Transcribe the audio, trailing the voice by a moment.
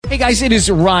Hey guys, it is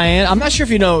Ryan. I'm not sure if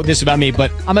you know this about me, but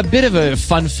I'm a bit of a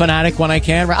fun fanatic when I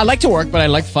can. I like to work, but I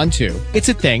like fun too. It's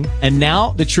a thing. And now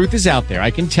the truth is out there.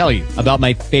 I can tell you about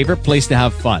my favorite place to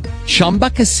have fun. Chumba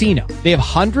Casino. They have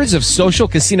hundreds of social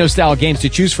casino style games to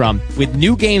choose from with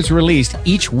new games released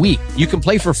each week. You can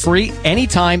play for free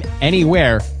anytime,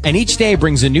 anywhere. And each day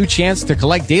brings a new chance to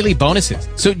collect daily bonuses.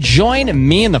 So join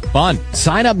me in the fun.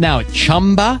 Sign up now at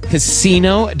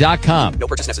ChumbaCasino.com. No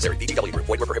purchase necessary. VGW Group.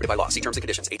 Void where prohibited by law. See terms and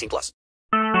conditions. 18+.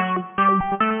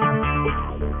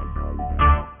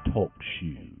 Talk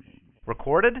shoes.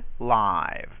 Recorded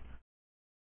live.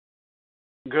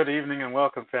 Good evening and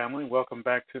welcome, family. Welcome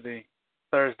back to the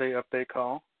Thursday update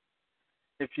call.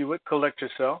 If you would collect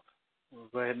yourself, we'll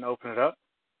go ahead and open it up.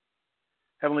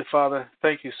 Heavenly Father,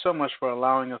 thank you so much for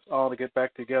allowing us all to get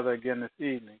back together again this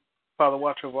evening. Father,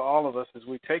 watch over all of us as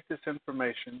we take this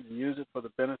information and use it for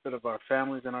the benefit of our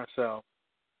families and ourselves.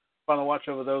 Father, watch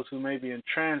over those who may be in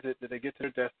transit that they get to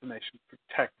their destination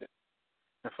protected.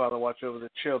 And Father, watch over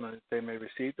the children that they may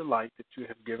receive the light that you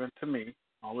have given to me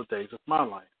all the days of my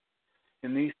life.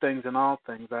 In these things and all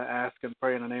things, I ask and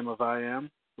pray in the name of I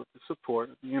Am with the support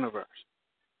of the universe.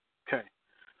 Okay.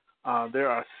 There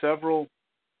are several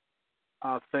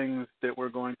things that we're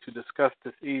going to discuss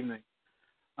this evening.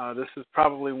 This is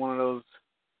probably one of those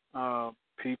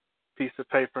piece of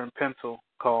paper and pencil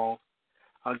calls.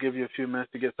 I'll give you a few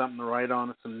minutes to get something to write on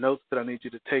and some notes that I need you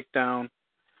to take down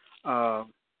as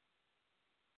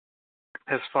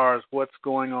far as what's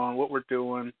going on, what we're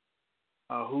doing,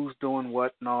 who's doing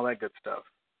what, and all that good stuff.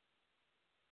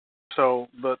 So,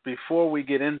 but before we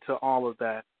get into all of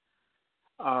that,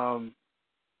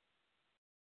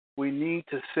 we need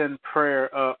to send prayer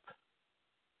up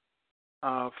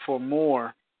for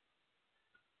more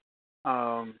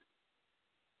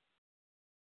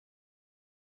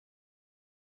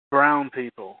brown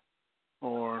people,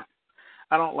 or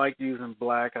I don't like using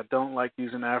black, I don't like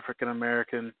using African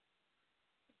American,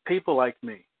 people like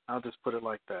me. I'll just put it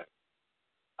like that.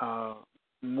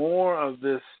 More of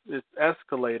this is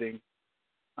escalating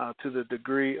to the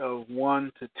degree of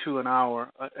 1 to 2 an hour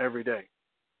every day.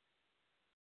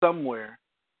 Somewhere,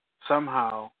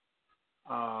 somehow,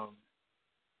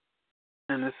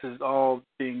 and this is all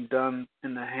being done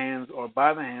in the hands or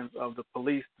by the hands of the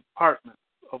police departments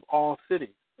of all cities,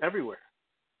 everywhere.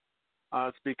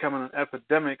 It's becoming an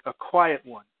epidemic, a quiet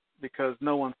one, because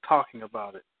no one's talking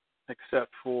about it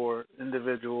except for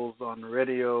individuals on the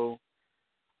radio.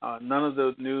 None of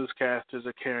the newscasters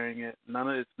are carrying it.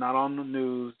 It's not on the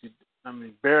news. I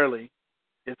mean, barely.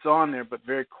 It's on there, but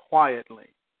very quietly.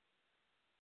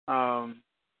 I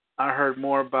heard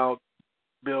more about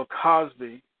Bill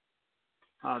Cosby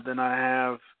than I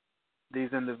have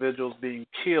these individuals being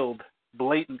killed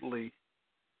blatantly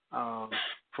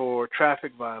for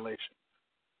traffic violations.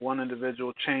 One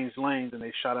individual changed lanes and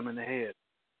they shot him in the head.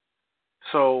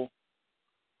 So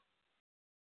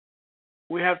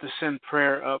we have to send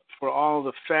prayer up for all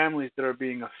the families that are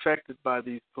being affected by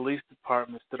these police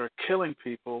departments that are killing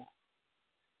people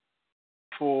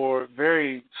for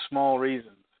very small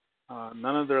reasons.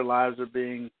 None of their lives are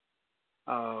being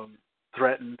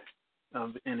threatened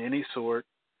in any sort.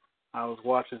 I was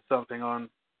watching something on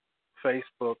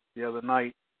Facebook the other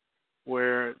night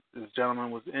where this gentleman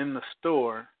was in the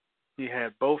store. He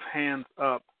had both hands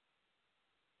up.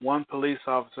 One police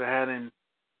officer had him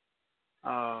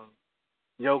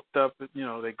yoked up. You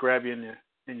know, they grab you in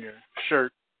your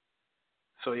shirt.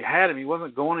 So he had him. He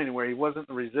wasn't going anywhere. He wasn't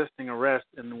resisting arrest.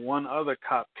 And one other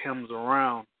cop comes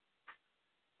around,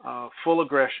 full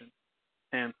aggression,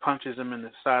 and punches him in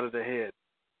the side of the head.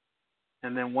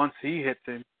 And then once he hits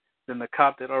him, then the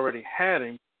cop that already had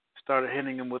him started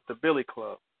hitting him with the billy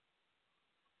club.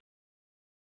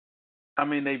 I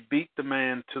mean, they beat the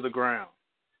man to the ground.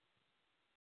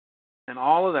 And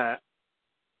all of that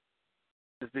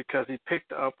is because he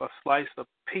picked up a slice of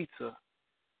pizza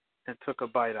and took a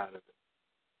bite out of it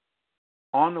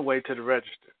on the way to the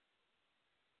register.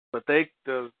 But the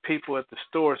people at the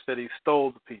store said he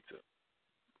stole the pizza.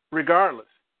 Regardless,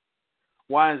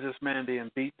 why is this man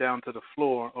being beat down to the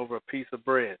floor over a piece of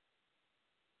bread?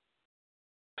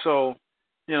 So,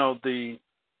 you know, the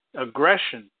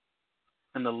aggression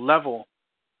and the level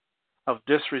of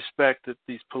disrespect that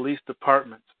these police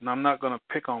departments, and I'm not going to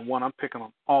pick on one, I'm picking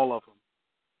on all of them,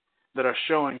 that are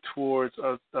showing towards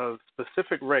a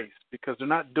specific race, because they're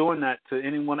not doing that to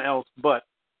anyone else but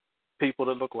people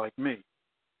that look like me.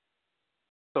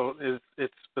 So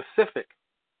it's specific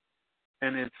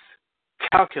and it's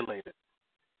calculated,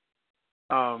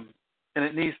 and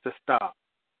it needs to stop.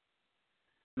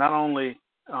 Not only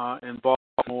in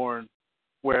Baltimore and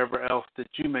wherever else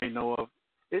that you may know of,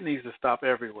 it needs to stop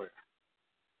everywhere.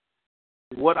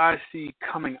 what I see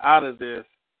coming out of this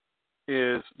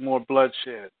is more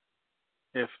bloodshed.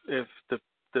 If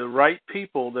the right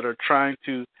people that are trying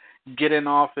to get in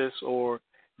office or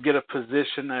get a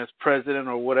position as president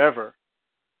or whatever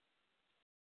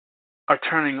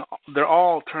they're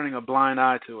all turning a blind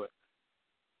eye to it.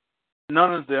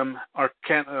 None of them are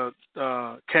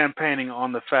campaigning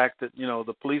on the fact that,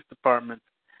 the police departments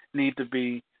need to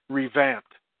be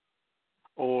revamped,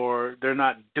 or they're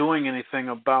not doing anything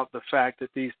about the fact that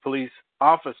these police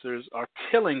officers are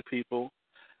killing people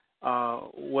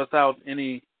without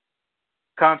any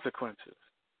consequences.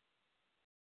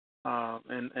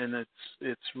 And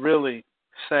it's really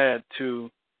sad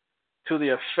to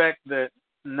the effect that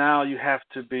now you have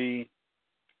to be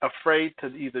afraid to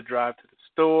either drive to the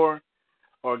store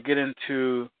or get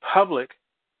into public,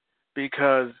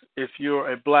 because if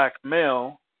you're a black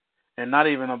male, and not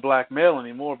even a black male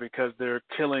anymore because they're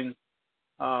killing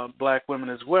black women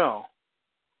as well,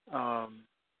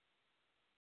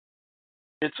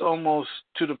 it's almost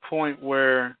to the point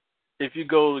where if you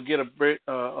go to get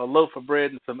a loaf of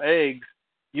bread and some eggs,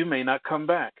 you may not come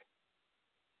back.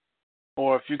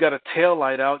 Or if you got a tail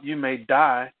light out, you may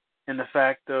die in the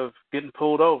fact of getting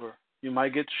pulled over. You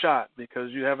might get shot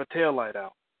because you have a tail light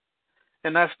out.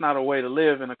 And that's not a way to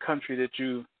live in a country that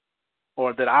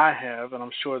I have, and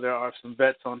I'm sure there are some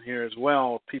vets on here as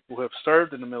well, people who have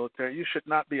served in the military. You should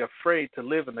not be afraid to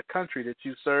live in the country that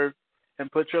you served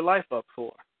and put your life up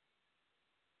for.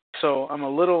 So I'm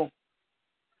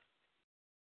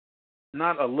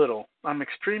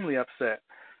extremely upset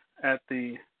at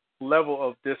the level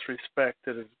of disrespect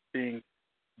that is being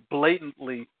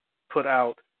blatantly put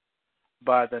out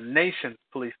by the nation's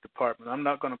police department. I'm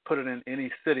not going to put it in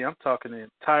any city. I'm talking the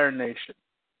entire nation.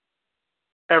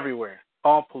 Everywhere.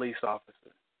 All police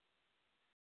officers.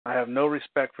 I have no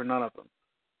respect for none of them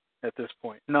at this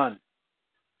point. None.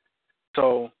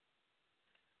 So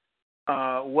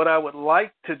what I would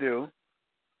like to do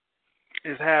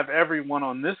is have everyone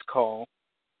on this call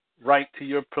write to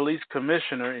your police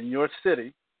commissioner in your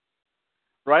city.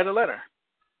 Write a letter.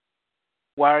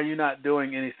 Why are you not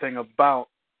doing anything about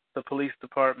the police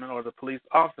department or the police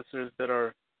officers that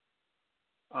are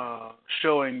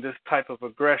showing this type of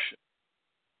aggression?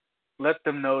 Let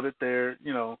them know that they're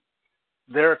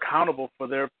accountable for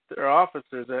their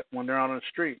officers when they're on the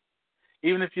street.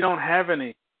 Even if you don't have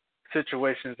any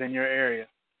situations in your area,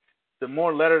 the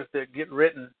more letters that get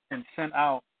written and sent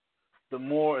out, the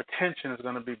more attention is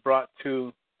going to be brought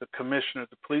to the commissioners,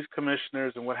 the police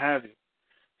commissioners, and what have you.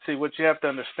 See, what you have to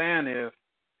understand is,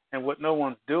 and what no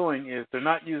one's doing is, they're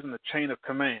not using the chain of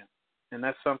command. And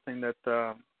that's something that,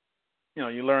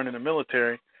 you learn in the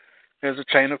military. There's a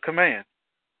chain of command.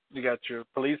 You got your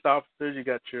police officers, you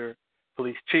got your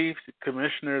police chiefs,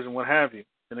 commissioners, and what have you.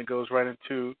 And it goes right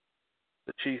into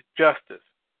the chief justice.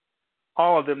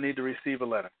 All of them need to receive a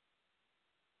letter.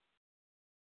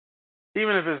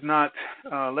 Even if it's not,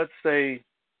 let's say,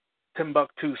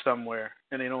 Timbuktu somewhere,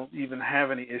 and they don't even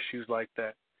have any issues like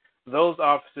that. Those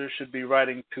officers should be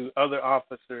writing to other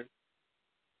officers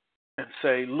and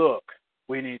say, look,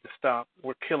 we need to stop.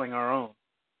 We're killing our own.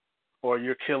 Or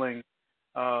you're killing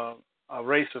a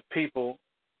race of people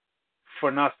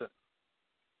for nothing,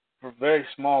 for very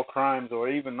small crimes, or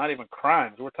even not even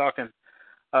crimes. We're talking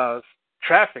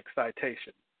traffic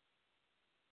citation.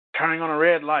 Turning on a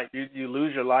red light, you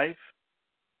lose your life,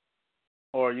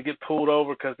 or you get pulled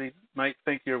over because they might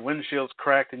think your windshield's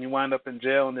cracked and you wind up in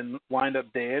jail and then wind up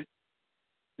dead.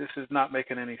 This is not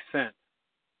making any sense.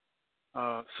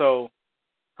 So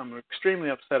I'm extremely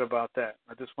upset about that.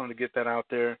 I just wanted to get that out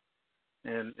there.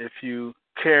 And if you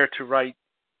care to write,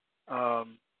 the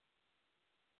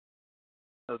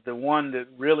one that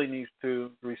really needs to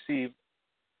receive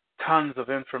tons of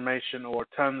information or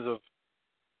tons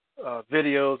of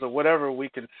videos or whatever we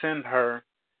can send her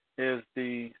is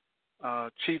the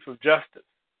Chief of Justice.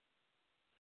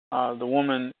 The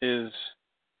woman is,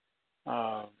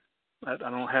 I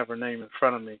don't have her name in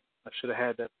front of me. I should have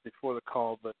had that before the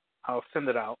call, but I'll send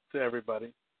it out to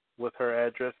everybody with her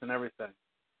address and everything,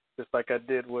 just like I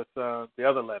did with the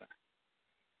other letter.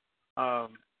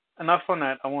 Enough on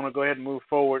that. I want to go ahead and move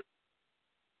forward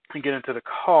and get into the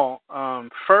call.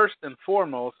 First and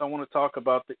foremost, I want to talk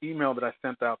about the email that I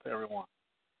sent out to everyone.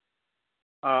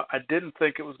 I didn't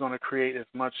think it was going to create as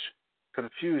much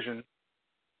confusion.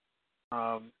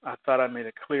 I thought I made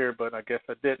it clear, but I guess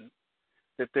I didn't,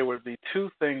 that there would be two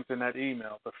things in that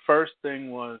email. The first thing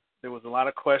was there was a lot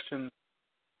of questions.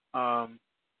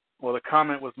 The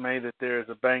comment was made that there is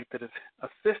a bank that is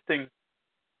assisting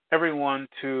everyone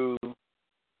to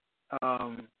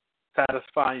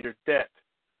satisfy your debt,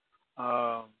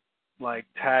 like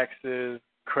taxes,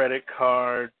 credit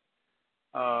card,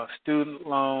 student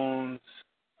loans,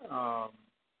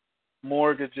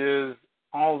 mortgages,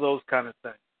 all those kind of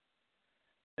things.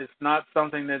 It's not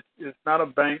something it's not a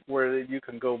bank where you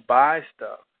can go buy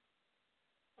stuff,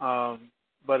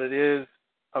 but it is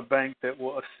a bank that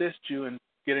will assist you in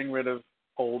getting rid of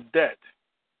old debt.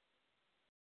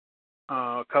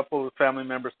 A couple of family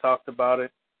members talked about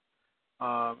it,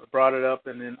 brought it up,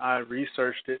 and then I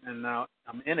researched it, and now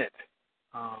I'm in it.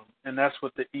 And that's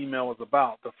what the email was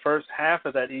about. The first half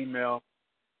of that email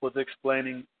was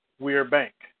explaining We're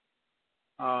Bank.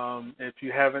 If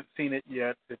you haven't seen it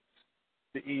yet, it's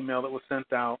the email that was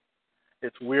sent out.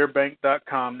 It's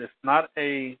we'rebank.com. It's not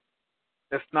the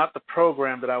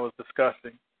program that I was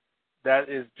discussing. That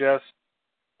is just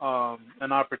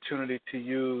an opportunity to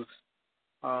use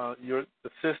the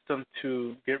system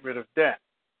to get rid of debt.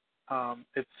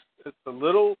 It's a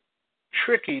little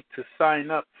tricky to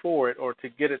sign up for it or to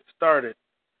get it started.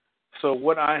 So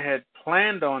what I had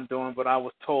planned on doing, but I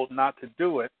was told not to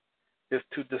do it, is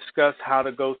to discuss how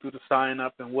to go through the sign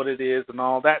up and what it is and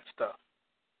all that stuff.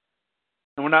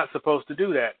 And we're not supposed to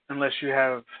do that unless you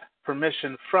have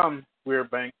permission from We're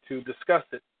Bank to discuss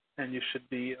it, and you should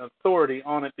be authority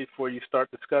on it before you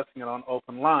start discussing it on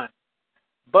open line.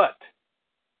 But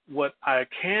what I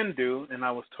can do, and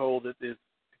I was told it is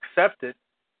accepted,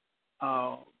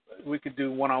 we could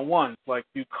do one-on-ones, like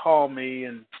you call me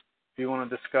and if you want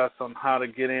to discuss on how to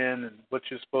get in and what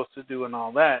you're supposed to do and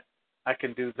all that, I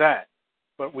can do that.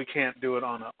 But we can't do it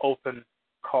on an open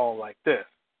call like this.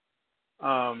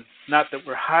 Not that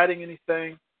we're hiding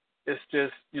anything. It's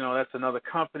just, that's another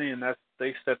company, and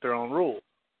they set their own rules.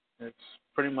 It's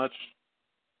pretty much,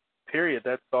 period.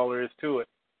 That's all there is to it.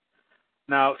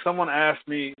 Now, someone asked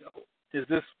me, is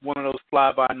this one of those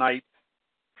fly-by-night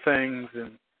things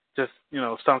and just,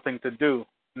 something to do?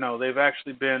 No, they've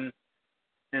actually been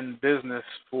in business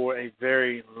for a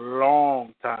very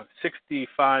long time,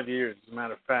 65 years, as a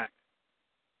matter of fact.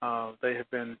 They have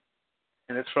been,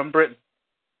 and it's from Britain.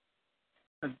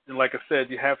 And like I said,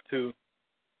 you have to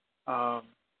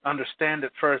understand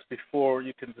it first before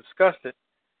you can discuss it,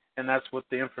 and that's what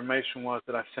the information was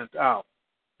that I sent out.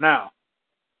 Now,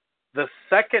 the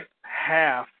second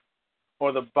half,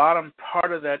 or the bottom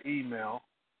part of that email,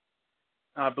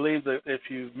 I believe that if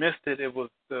you missed it, it was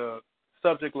the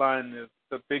subject line is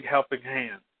the big helping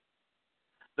hand.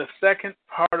 The second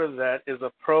part of that is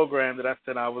a program that I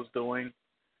said I was doing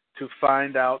to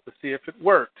find out, to see if it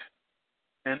worked.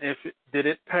 And did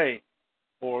it pay,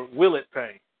 or will it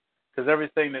pay? Because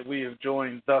everything that we have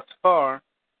joined thus far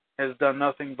has done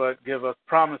nothing but give us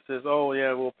promises. Oh,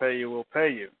 yeah, we'll pay you, we'll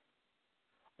pay you.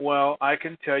 Well, I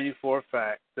can tell you for a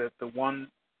fact that the one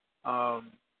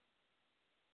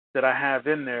that I have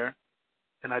in there,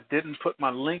 and I didn't put my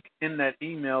link in that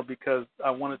email because I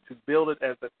wanted to build it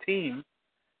as a team,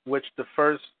 which the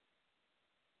first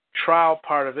trial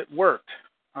part of it worked.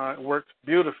 It worked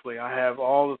beautifully. I have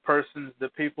all the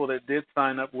people that did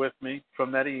sign up with me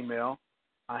from that email.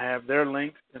 I have their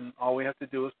links, and all we have to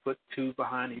do is put 2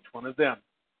 behind each one of them.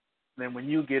 Then when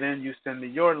you get in, you send me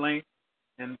your link,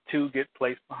 and 2 get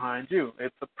placed behind you.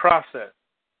 It's a process.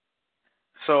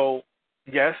 So,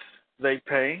 yes, they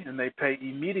pay, and they pay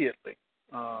immediately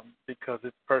because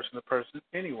it's person to person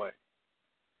anyway.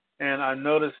 And I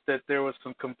noticed that there was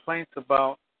some complaints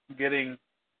about getting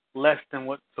less than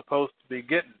what's supposed to be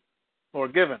getting or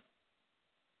given.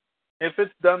 If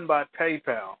it's done by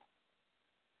PayPal,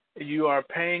 you are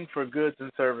paying for goods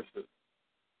and services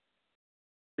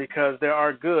because there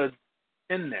are goods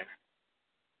in there.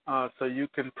 So you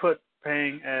can put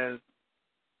paying as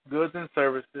goods and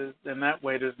services, and that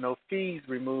way there's no fees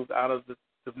removed out of the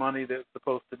money that's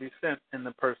supposed to be sent, and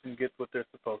the person gets what they're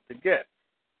supposed to get.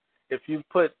 If you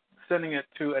put sending it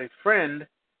to a friend,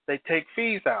 they take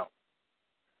fees out.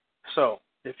 So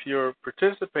if you're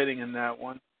participating in that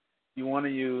one, you want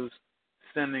to use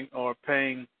sending or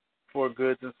paying for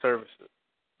goods and services.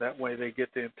 That way they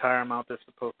get the entire amount they're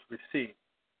supposed to receive.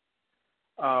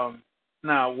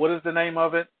 Now, what is the name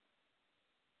of it?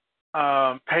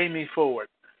 Pay Me Forward.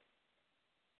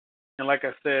 And like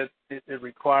I said, it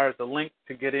requires a link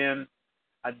to get in.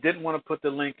 I didn't want to put the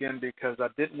link in because I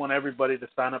didn't want everybody to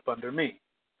sign up under me.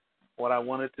 What I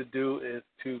wanted to do is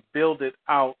to build it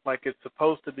out like it's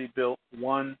supposed to be built.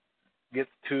 1 gets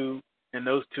 2, and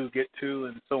those 2 get 2,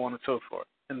 and so on and so forth.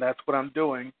 And that's what I'm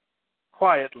doing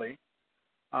quietly.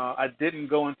 I didn't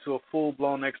go into a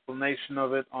full-blown explanation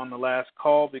of it on the last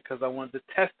call because I wanted to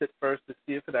test it first to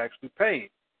see if it actually paid.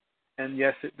 And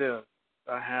yes, it does.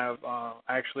 I have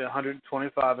actually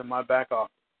 125 in my back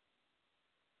office.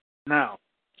 Now,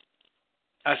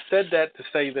 I said that to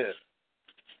say this.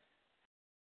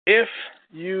 If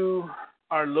you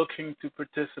are looking to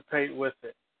participate with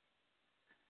it,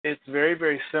 it's very,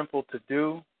 very simple to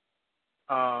do.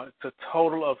 It's a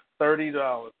total of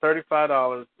 $30.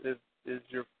 $35 is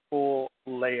your full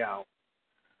layout.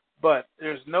 But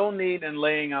there's no need in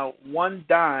laying out one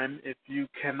dime if you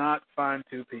cannot find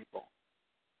two people.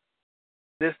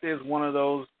 This is one of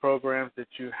those programs that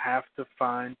you have to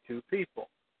find two people.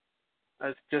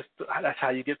 That's how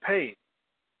you get paid.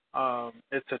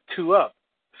 It's a two up.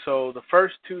 So the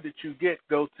first two that you get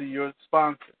go to your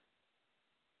sponsor.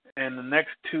 And the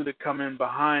next two that come in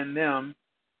behind them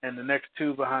and the next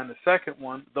two behind the second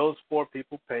one, those four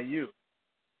people pay you.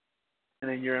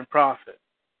 And then you're in profit.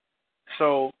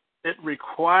 So it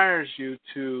requires you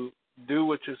to do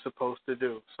what you're supposed to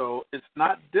do. So it's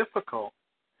not difficult.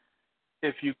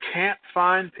 If you can't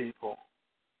find people,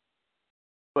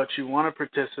 but you want to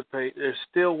participate, there's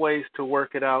still ways to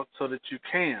work it out so that you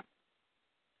can.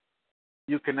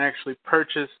 You can actually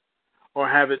purchase or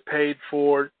have it paid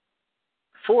for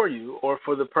you or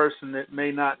for the person that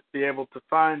may not be able to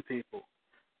find people.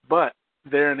 But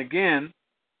there and again,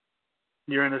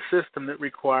 you're in a system that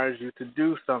requires you to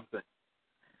do something.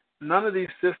 None of these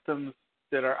systems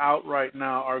that are out right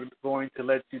now are going to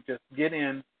let you just get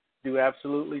in, do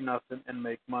absolutely nothing, and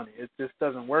make money. It just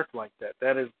doesn't work like that.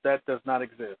 That does not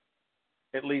exist,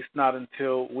 at least not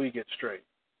until we get straight.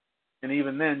 And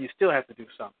even then, you still have to do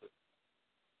something.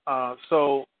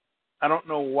 So I don't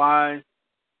know why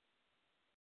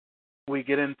we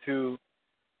get into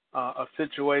a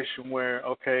situation where,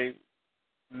 okay,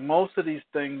 most of these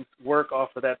things work off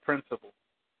of that principle.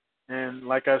 And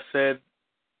like I said,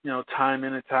 time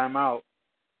in and time out,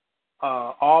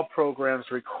 all programs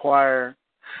require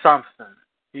something.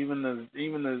 Even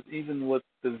with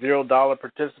the $0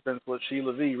 participants with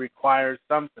Sheila V requires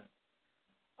something.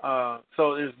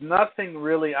 So there's nothing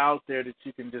really out there that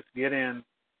you can just get in,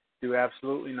 do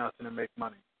absolutely nothing, and make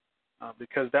money,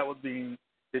 because that would mean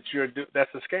that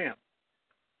that's a scam.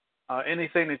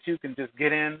 Anything that you can just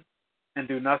get in and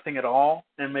do nothing at all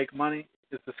and make money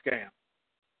is a scam.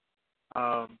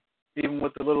 Even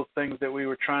with the little things that we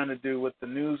were trying to do with the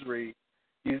news read,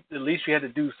 at least you had to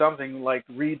do something like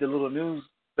read the little news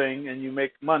thing and you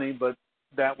make money, but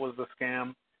that was a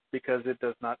scam because it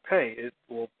does not pay. It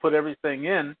will put everything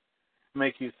in,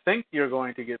 make you think you're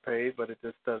going to get paid, but it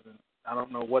just doesn't. I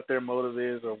don't know what their motive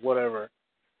is or whatever.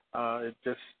 It's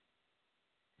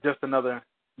just another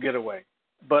getaway.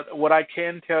 But what I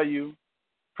can tell you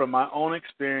from my own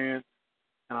experience,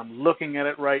 and I'm looking at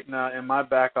it right now in my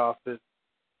back office,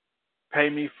 Pay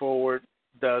Me Forward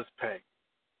does pay.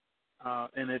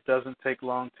 And it doesn't take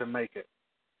long to make it.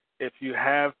 If you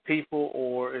have people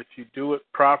or if you do it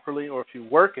properly or if you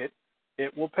work it,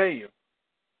 it will pay you.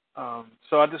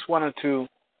 So I just wanted to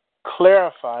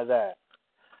clarify that.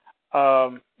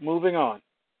 Moving on.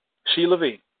 Sheila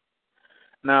V.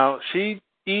 Now, she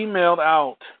emailed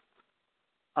out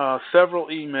several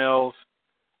emails,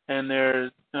 and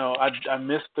I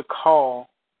missed the call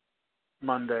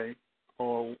Monday,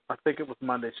 or I think it was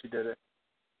Monday she did it.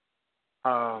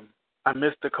 I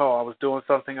missed the call. I was doing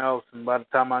something else, and by the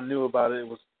time I knew about it, it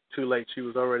was too late. She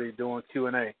was already doing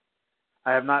Q&A.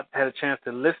 I have not had a chance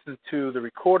to listen to the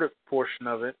recorded portion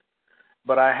of it,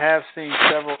 but I have seen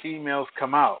several emails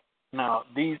come out. Now,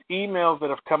 these emails that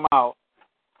have come out,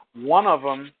 one of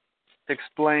them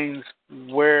explains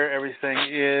where everything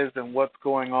is and what's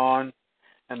going on,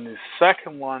 and the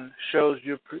second one shows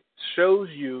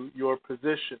you your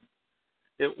position.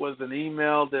 It was an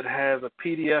email that has a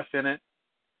PDF in it.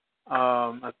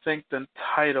 I think the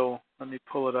title, let me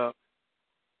pull it up.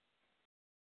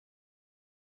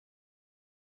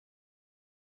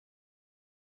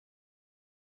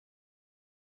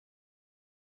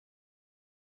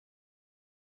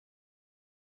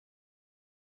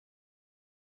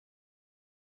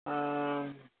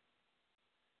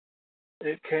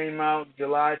 It came out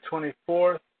July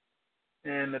 24th,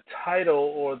 and the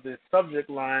title or the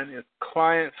subject line is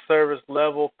Client Service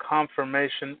Level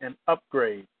Confirmation and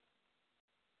Upgrade.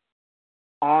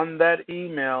 On that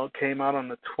email, came out on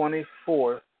the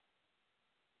 24th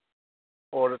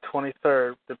or the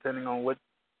 23rd, depending on what,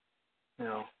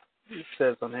 it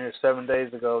says on here 7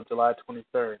 days ago, July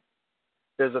 23rd.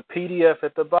 There's a PDF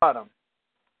at the bottom.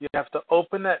 You have to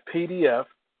open that PDF,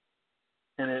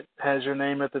 and it has your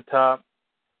name at the top,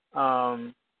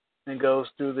 and goes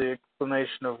through the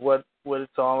explanation of what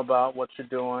it's all about, what you're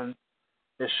doing.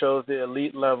 It shows the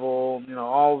elite level,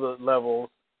 all the levels.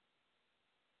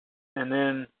 And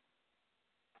then,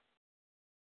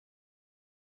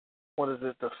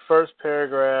 the first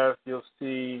paragraph, you'll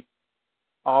see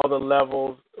all the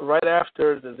levels. Right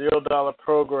after the $0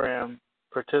 program,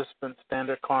 participant,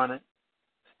 standard client,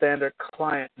 standard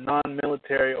client,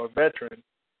 non-military or veteran,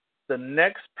 the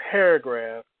next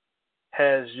paragraph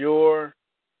has your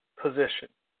position.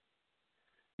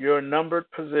 Your numbered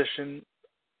position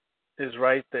is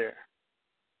right there.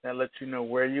 That lets you know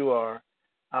where you are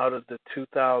out of the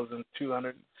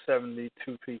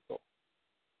 2,272 people.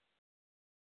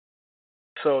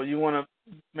 So you want to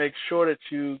make sure that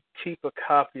you keep a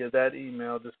copy of that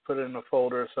email. Just put it in a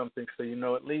folder or something so you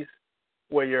know at least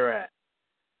where you're at.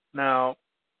 Now,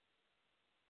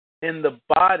 in the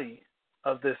body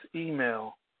of this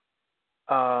email,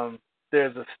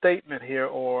 there's a statement here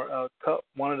or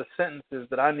one of the sentences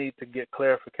that I need to get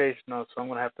clarification on, so I'm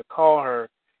going to have to call her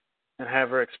and have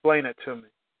her explain it to me.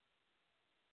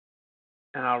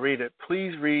 And I'll read it.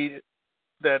 Please read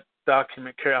that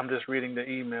document carefully. I'm just reading the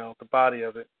email, the body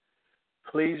of it.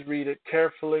 Please read it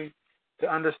carefully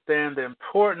to understand the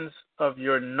importance of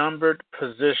your numbered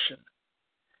position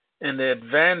and the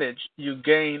advantage you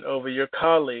gain over your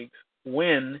colleagues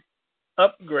when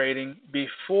upgrading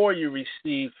before you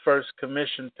receive first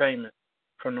commission payment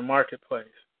from the marketplace.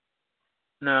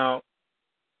 Now,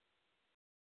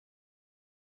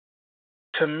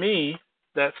 to me,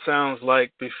 that sounds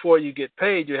like before you get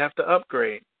paid, you have to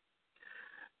upgrade.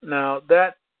 Now,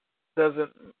 that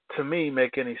doesn't, to me,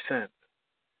 make any sense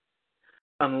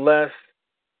unless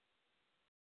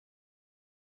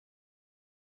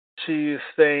she is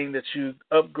saying that you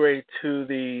upgrade to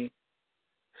the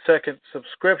second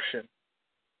subscription.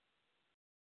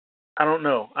 I don't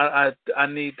know. I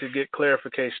need to get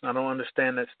clarification. I don't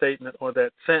understand that statement or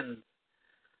that sentence.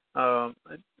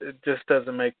 It just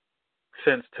doesn't make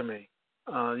sense to me.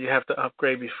 You have to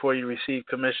upgrade before you receive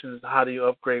commissions. How do you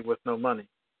upgrade with no money?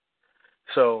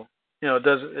 So,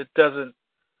 it doesn't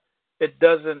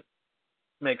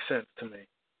make sense to me.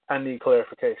 I need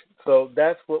clarification. So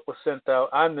that's what was sent out.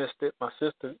 I missed it. My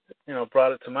sister,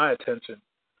 brought it to my attention.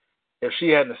 If she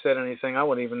hadn't said anything, I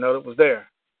wouldn't even know it was there.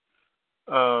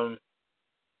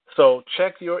 So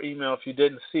check your email if you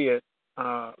didn't see it,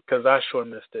 because I sure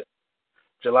missed it.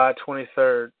 July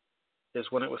 23rd is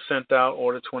when it was sent out,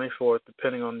 or the 24th,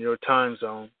 depending on your time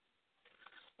zone.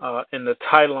 And the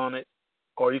title on it,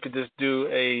 or you could just do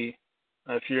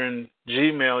if you're in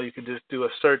Gmail, you could just do a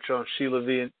search on Sheila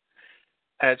V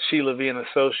at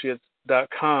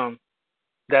SheilaVandAssociates.com.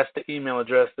 That's the email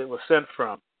address that it was sent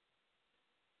from.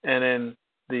 And then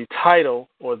the title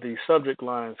or the subject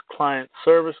lines, client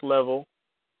service level,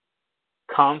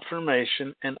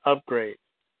 confirmation, and upgrade.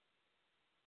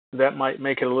 That might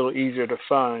make it a little easier to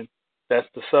find. That's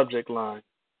the subject line.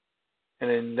 And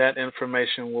then that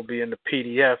information will be in the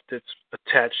PDF that's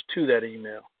attached to that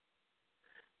email.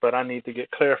 But I need to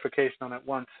get clarification on that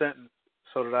one sentence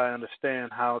so that I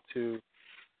understand how to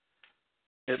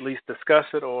at least discuss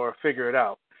it or figure it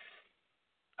out.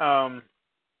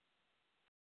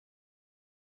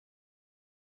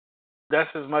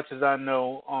 That's as much as I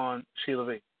know on Sheila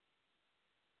V.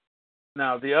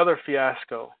 Now, the other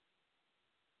fiasco,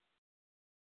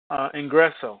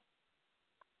 Ingresso.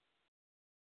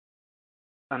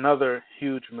 Another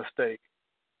huge mistake.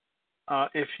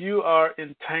 If you are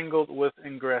entangled with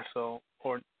Ingresso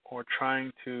or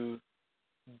trying to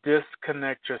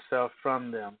disconnect yourself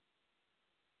from them,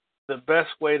 the best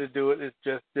way to do it is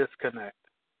just disconnect.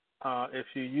 If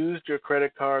you used your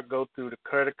credit card, go through the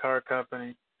credit card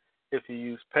company. If you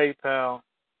use PayPal,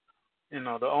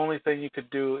 the only thing you could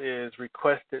do is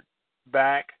request it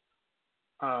back,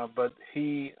 but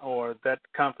he or that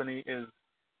company is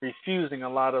refusing a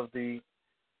lot of the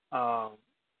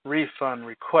refund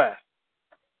requests.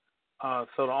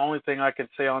 So the only thing I can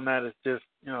say on that is just,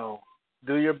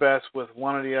 do your best with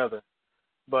one or the other.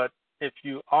 But if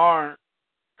you are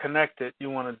connected, you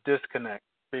want to disconnect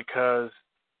because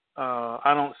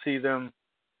I don't see them.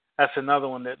 That's another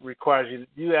one that requires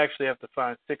you actually have to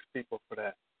find 6 people for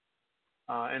that.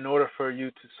 In order for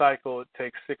you to cycle, it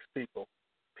takes 6 people,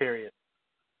 period.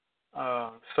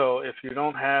 So if you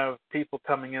don't have people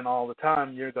coming in all the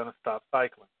time, you're going to stop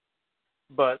cycling.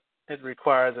 But it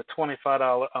requires a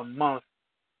 $25 a month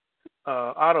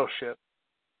auto ship.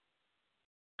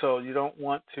 So you don't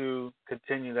want to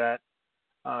continue that.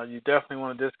 You definitely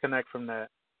want to disconnect from that.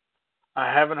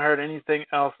 I haven't heard anything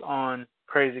else on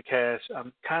Crazy Cash.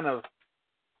 I'm kind of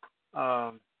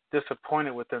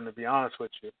disappointed with them, to be honest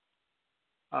with you.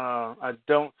 I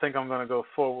don't think I'm going to go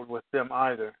forward with them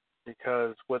either,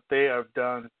 because what they have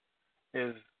done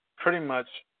is pretty much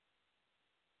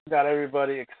got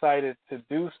everybody excited to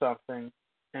do something,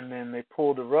 and then they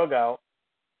pulled the rug out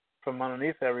from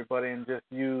underneath everybody and just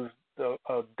used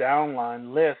a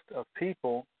downline list of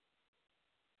people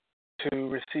to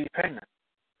receive payment.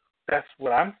 That's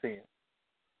what I'm seeing.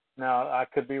 Now, I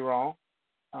could be wrong.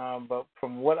 But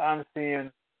from what I'm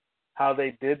seeing, how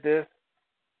they did this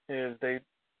is they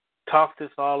talked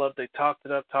this all up. They talked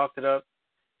it up.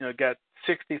 Got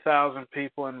 60,000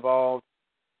 people involved,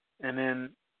 and then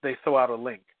they throw out a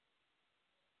link.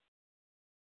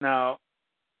 Now,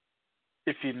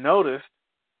 if you noticed,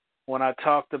 when I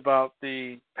talked about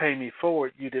the Pay Me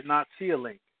Forward, you did not see a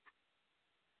link.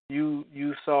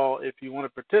 You saw, if you want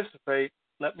to participate,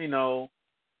 let me know,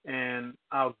 and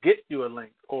I'll get you a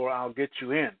link, or I'll get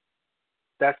you in.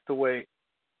 That's the way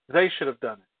they should have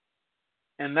done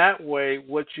it. And that way,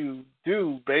 what you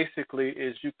do basically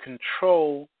is you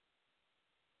control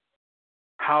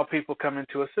how people come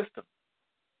into a system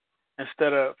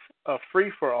instead of a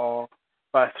free-for-all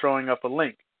by throwing up a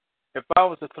link. If I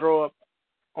was to throw up,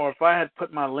 or if I had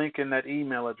put my link in that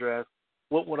email address,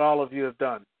 what would all of you have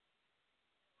done?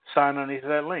 Sign underneath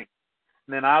that link.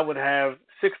 And then I would have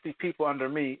 60 people under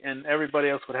me, and everybody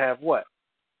else would have what?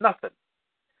 Nothing.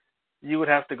 You would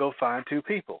have to go find 2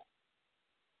 people.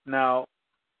 Now,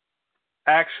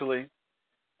 actually,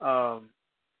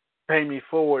 Pay Me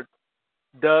Forward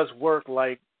does work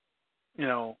like,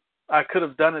 I could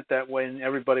have done it that way and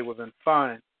everybody would have been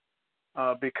fine,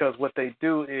 because what they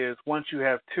do is once you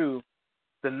have 2,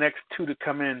 the next 2 to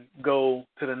come in go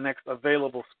to the next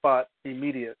available spot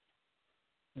immediate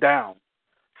down.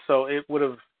 So it would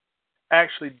have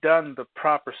actually done the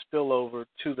proper spillover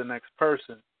to the next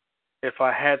person if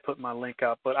I had put my link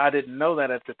out, but I didn't know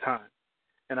that at the time,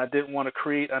 and I didn't want to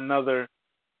create another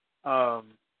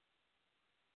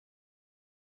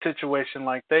situation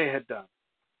like they had done.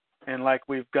 And like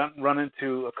we've run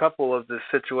into a couple of the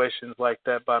situations like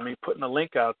that by me putting a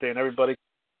link out there and everybody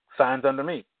signs under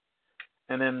me.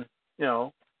 And then,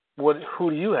 who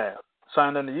do you have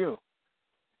signed under you?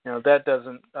 That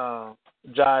doesn't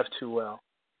jive too well.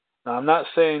 Now, I'm not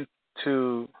saying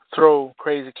to throw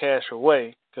crazy cash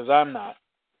away, because I'm not.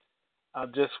 I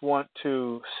just want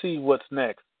to see what's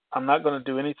next. I'm not going to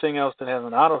do anything else that has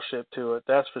an auto ship to it,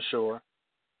 that's for sure.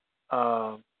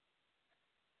 I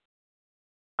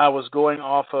was going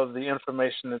off of the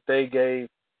information that they gave,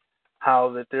 how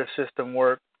that their system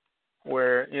worked,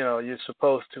 where, you're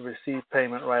supposed to receive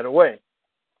payment right away.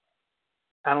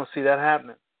 I don't see that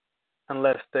happening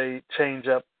unless they change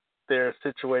up their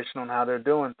situation on how they're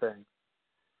doing things.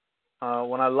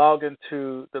 When I log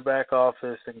into the back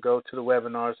office and go to the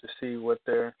webinars to see what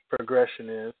their progression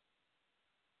is,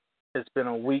 it's been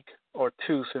a week or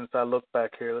 2 since I looked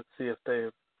back here. Let's see if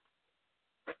they've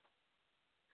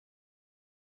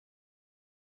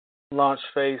launched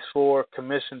phase 4.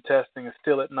 Commission testing is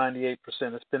still at 98%.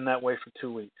 It's been that way for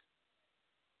 2 weeks.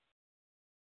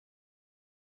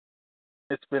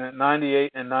 It's been at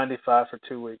 98 and 95 for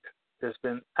 2 weeks. There's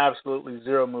been absolutely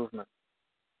zero movement.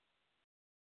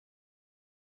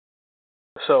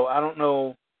 So I don't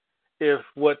know if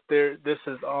this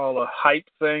is all a hype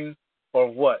thing or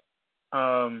what.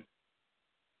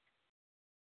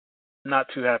 Not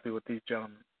too happy with these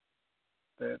gentlemen.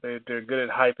 They're good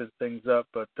at hyping things up,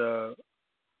 but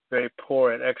very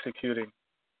poor at executing.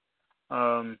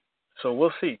 So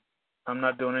we'll see. I'm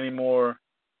not doing any more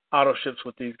auto ships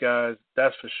with these guys,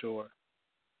 that's for sure.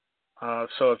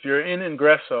 So if you're in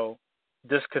Ingresso,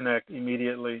 disconnect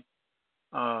immediately.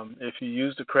 If you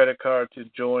use the credit card to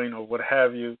join or what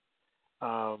have you,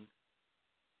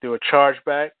 do a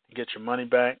chargeback, get your money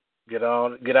back, get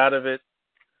out of it,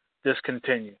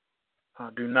 discontinue.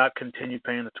 Do not continue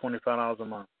paying the $25 a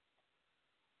month.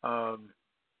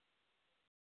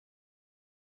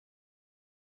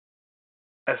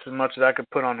 That's as much as I could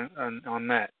put on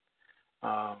that.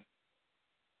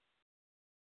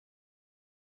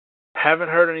 Haven't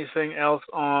heard anything else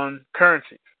on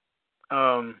currencies.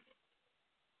 The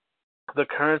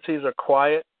currencies are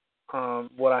quiet.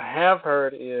 What I have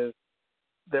heard is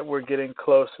that we're getting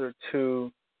closer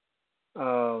to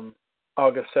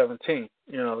August 17th.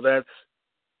 That's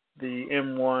the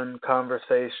M1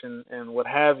 conversation and what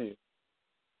have you.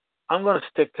 I'm going to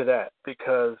stick to that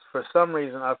because for some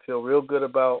reason I feel real good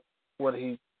about what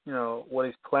he's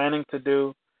planning to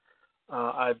do.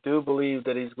 I do believe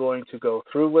that he's going to go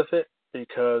through with it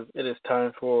because it is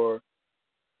time for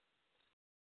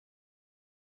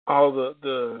all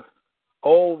the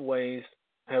old ways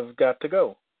have got to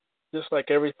go. Just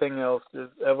like everything else is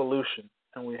evolution,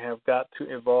 and we have got to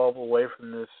evolve away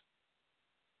from this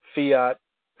fiat,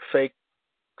 fake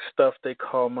stuff they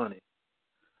call money.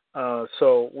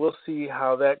 So we'll see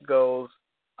how that goes.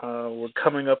 We're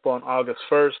coming up on August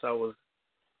 1st. I was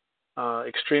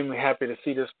extremely happy to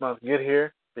see this month get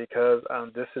here because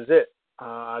this is it.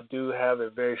 I do have a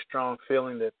very strong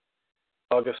feeling that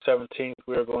August 17th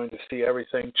we are going to see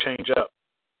everything change up.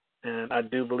 And I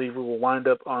do believe we will wind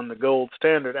up on the gold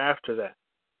standard after that.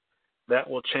 That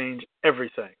will change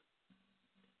everything.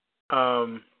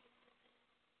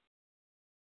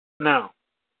 Now,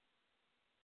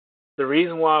 the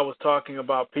reason why I was talking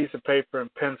about piece of paper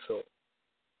and pencil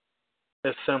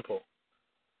is simple.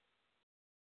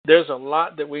 There's a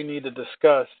lot that we need to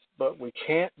discuss, but we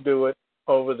can't do it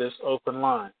over this open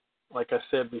line. Like I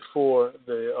said before,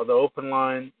 the open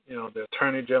line, the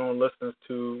Attorney General listens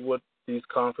to what these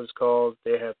conference calls.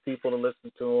 They have people to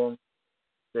listen to them.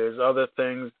 There's other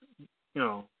things,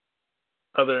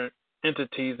 other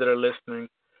entities that are listening.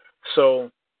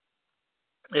 So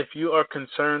if you are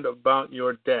concerned about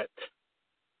your debt,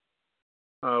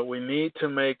 we need to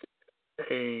make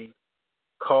a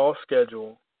call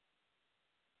schedule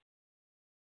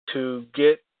to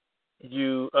get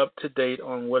you up to date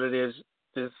on what it is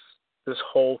this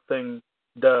whole thing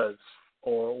does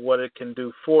or what it can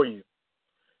do for you.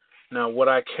 Now, what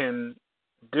I can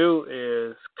do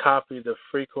is copy the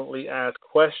frequently asked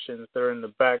questions that are in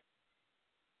the back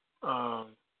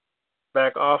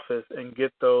office and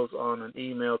get those on an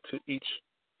email to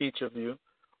each of you,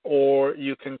 or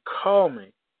you can call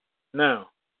me. Now,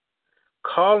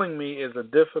 calling me is a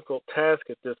difficult task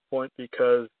at this point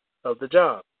because of the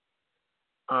job.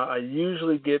 I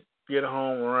usually get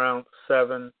home around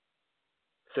 7,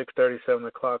 6:30, 7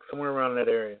 o'clock, somewhere around that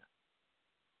area.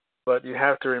 But you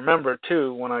have to remember,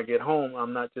 too, when I get home,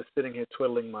 I'm not just sitting here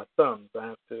twiddling my thumbs. I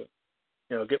have to,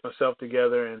 get myself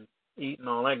together and eat and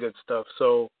all that good stuff.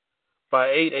 So by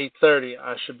 8:30,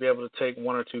 I should be able to take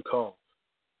one or two calls.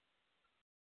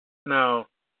 Now,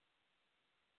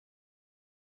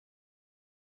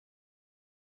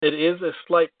 it is a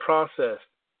slight process.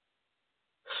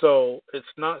 So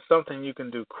it's not something you can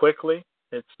do quickly.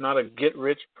 It's not a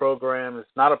get-rich program.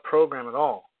 It's not a program at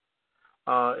all.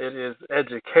 It is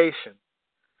education.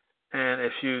 And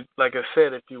if you, like I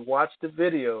said, if you watch the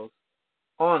videos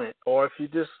on it, or if you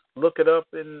just look it up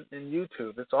in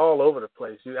YouTube, it's all over the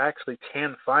place. You actually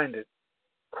can find it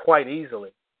quite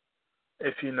easily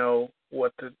if you know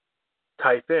what to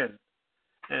type in.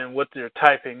 And what you're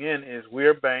typing in is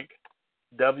Weir Bank,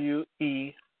 WERE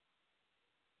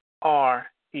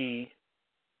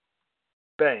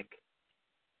Bank.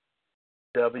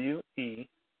 WERE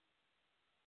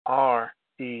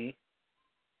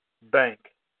Bank.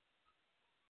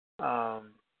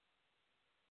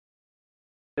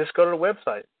 Just go to the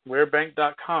website,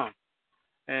 weirbank.com.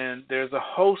 And there's a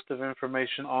host of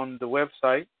information on the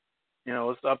website.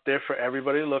 It's up there for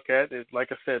everybody to look at.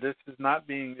 Like I said, this is not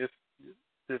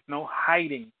there's no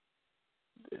hiding.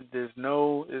 This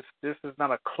is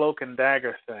not a cloak and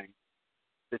dagger thing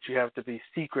that you have to be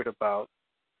secret about.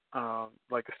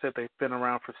 Like I said, they've been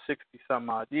around for 60-some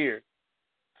odd years.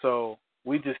 So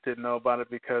we just didn't know about it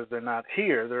because they're not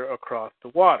here. They're across the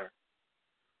water.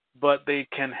 But they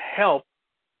can help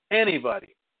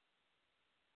anybody.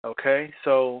 Okay?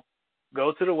 So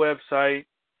go to the website,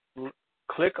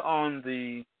 click on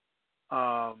the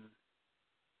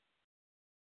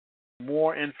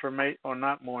more information, or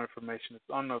not more information. It's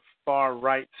on the far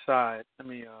right side. Let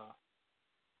me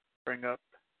bring up.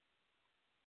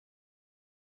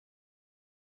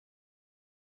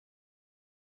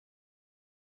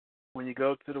 When you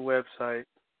go to the website,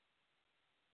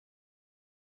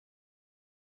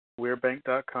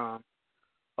 weirbank.com,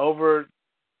 over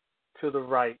to the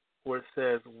right where it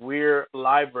says Weir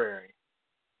Library,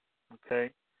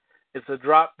 okay, it's a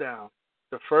drop down.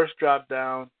 The first drop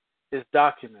down is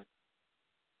Document.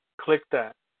 Click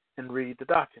that and read the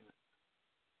document.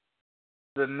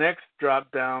 The next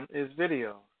drop down is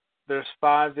Video. There's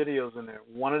 5 videos in there.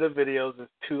 One of the videos is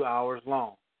 2 hours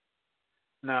long.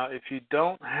 Now, if you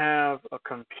don't have a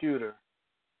computer,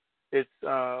 it's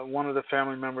one of the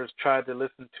family members tried to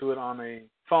listen to it on a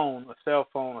phone, a cell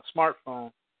phone, a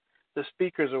smartphone. The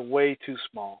speakers are way too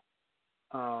small,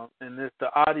 and the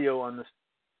audio on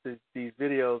these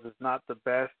videos is not the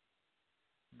best.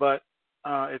 But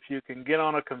if you can get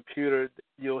on a computer,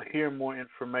 you'll hear more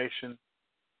information.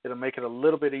 It'll make it a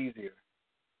little bit easier.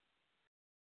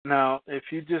 Now,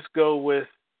 if you just go with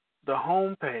the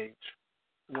home page,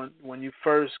 when you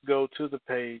first go to the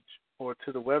page or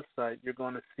to the website, you're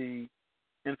going to see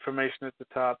information at the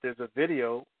top. There's a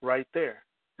video right there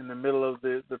in the middle of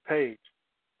the page.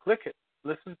 Click it.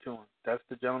 Listen to him. That's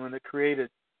the gentleman that created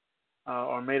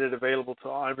or made it available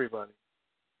to everybody.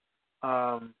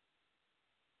 And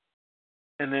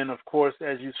then, of course,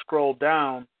 as you scroll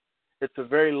down, it's a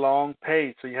very long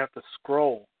page, so you have to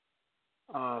scroll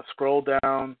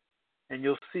down, and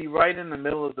you'll see right in the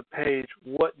middle of the page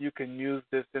what you can use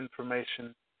this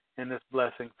information and this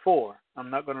blessing for. I'm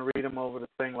not going to read them over the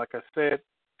thing, like I said.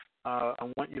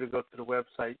 I want you to go to the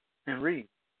website and read.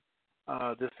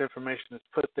 This information is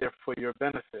put there for your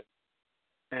benefit.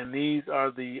 And these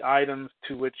are the items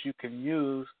to which you can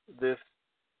use this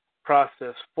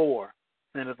process for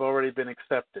and have already been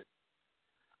accepted.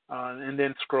 And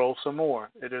then scroll some more.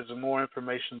 There's more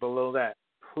information below that.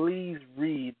 Please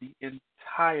read the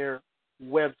entire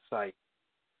website,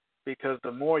 because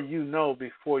the more you know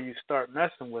before you start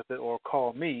messing with it or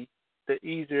call me, the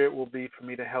easier it will be for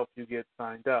me to help you get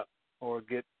signed up or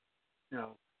get,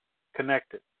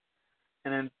 connected.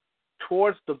 And then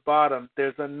towards the bottom,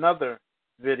 there's another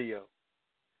video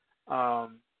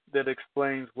that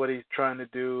explains what he's trying to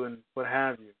do and what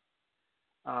have you.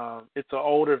 It's an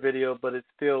older video, but it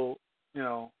still,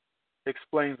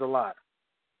 explains a lot.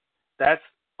 That's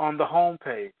on the home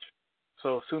page.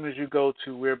 So as soon as you go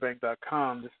to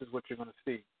wearebank.com, this is what you're going to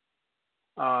see.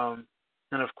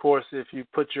 And of course, if you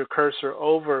put your cursor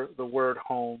over the word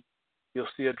home, you'll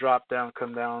see a drop down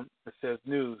come down that says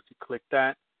news. You click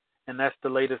that, and that's the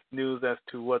latest news as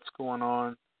to what's going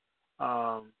on,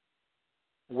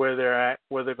 where they're at,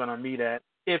 where they're going to meet at,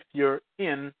 if you're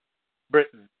in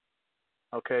Britain.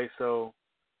 Okay, so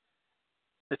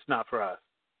it's not for us.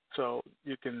 So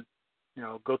you can,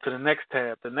 go to the next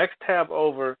tab. The next tab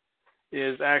over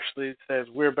is actually says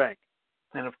We're Bank.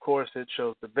 And of course it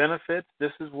shows the benefits.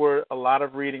 This is where a lot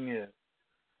of reading is.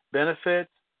 Benefits,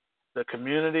 the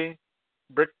community,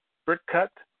 brick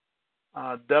cut,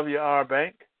 WR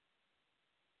Bank,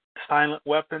 silent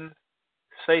weapons,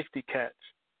 safety catch.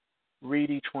 Read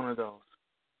each one of those.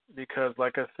 Because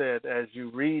like I said, as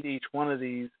you read each one of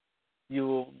these, you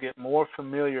will get more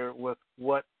familiar with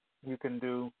what you can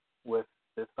do with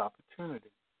this opportunity.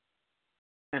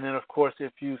 And then, of course,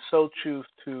 if you so choose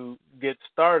to get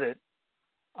started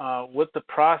with the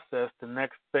process, the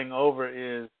next thing over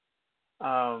is,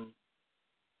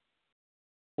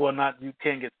 you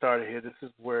can't get started here. This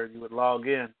is where you would log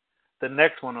in. The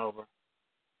next one over,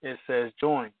 it says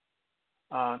join.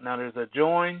 Now, there's a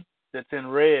join that's in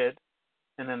red,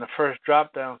 and then the first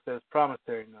drop down says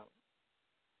promissory note.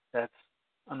 That's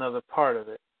another part of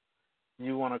it.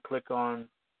 You want to click on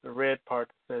the red part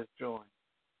that says join.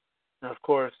 And of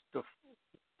course, the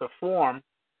form,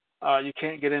 you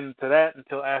can't get into that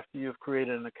until after you've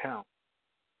created an account.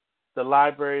 The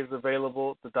library is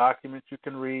available, the documents you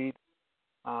can read.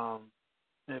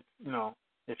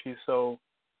 If you so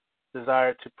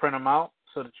desire to print them out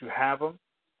so that you have them,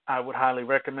 I would highly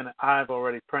recommend it. I've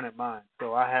already printed mine,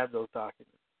 so I have those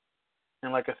documents.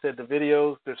 And like I said, the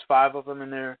videos, there's 5 of them in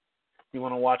there. You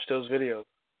want to watch those videos.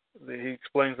 He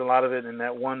explains a lot of it in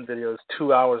that one video. It's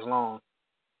 2 hours long,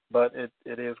 but it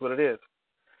is what it is.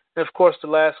 And of course, the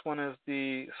last one is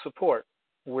the support.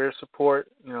 Where support,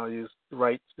 you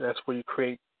write, that's where you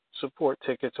create support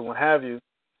tickets and what have you.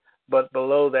 But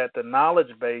below that, the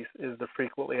knowledge base is the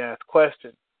frequently asked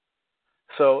questions.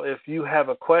 So if you have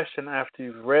a question after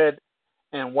you've read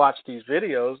and watched these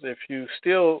videos, if you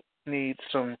still need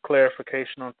some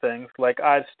clarification on things, like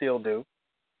I still do,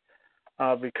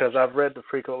 because I've read the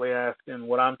frequently asked and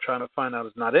what I'm trying to find out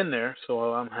is not in there,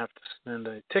 so I'm going to have to send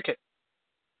a ticket.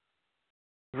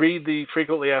 Read the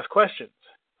frequently asked questions.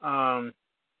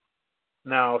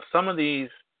 Now, some of these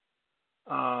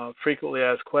frequently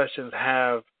asked questions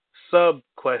have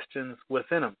sub-questions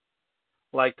within them.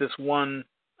 Like this one,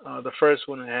 the first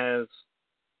one has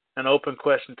an open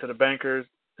question to the bankers,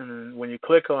 and then when you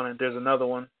click on it, there's another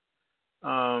one.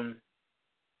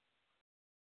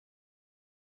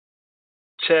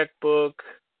 Checkbook,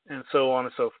 and so on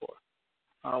and so forth.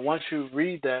 Once you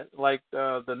read that, like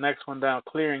the next one down,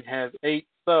 clearing, has 8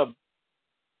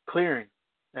 sub-clearing.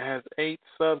 It has 8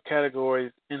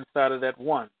 subcategories inside of that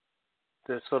one.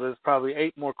 So there's probably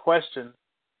 8 more questions.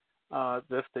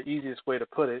 That's the easiest way to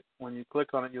put it. When you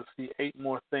click on it, you'll see 8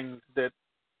 more things that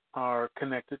are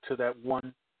connected to that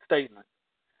one statement.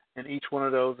 And each one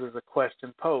of those is a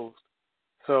question posed.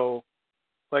 So,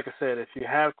 like I said, if you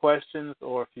have questions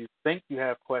or if you think you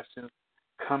have questions,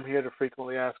 come here to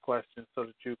frequently asked questions so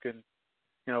that you can,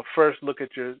 first look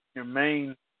at your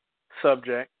main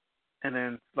subject. And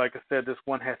then, like I said, this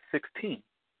one has 16.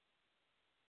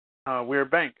 We're a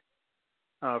bank.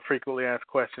 Frequently asked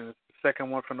questions. The second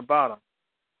one from the bottom.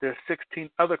 There's 16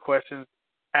 other questions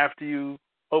after you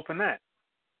open that.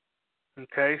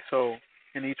 Okay, so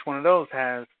and each one of those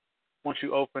has, once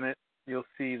you open it, you'll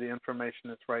see the information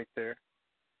that's right there,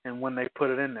 and when they put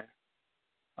it in there.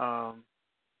 Some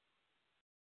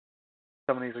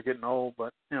of these are getting old,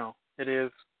 but it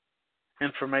is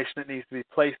information that needs to be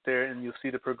placed there, and you'll see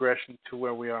the progression to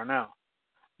where we are now.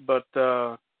 But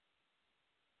that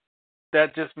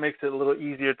just makes it a little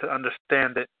easier to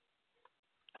understand it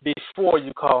before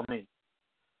you call me.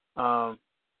 Um,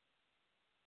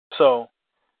 so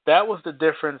that was the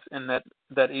difference in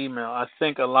that email. I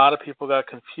think a lot of people got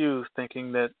confused,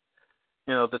 thinking that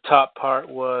the top part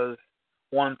was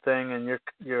one thing and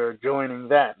you're joining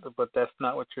that, but that's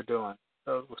not what you're doing.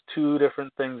 So it was two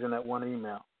different things in that one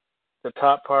email. The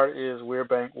top part is Weir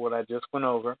Bank, what I just went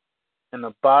over, and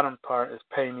the bottom part is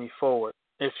Pay Me Forward.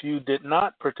 If you did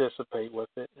not participate with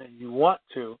it and you want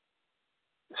to,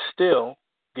 still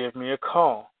give me a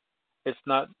call.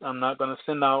 I'm not going to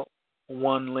send out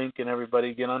one link and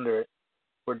everybody get under it.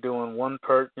 We're doing one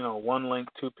link,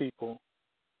 two people,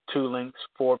 two links,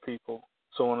 four people,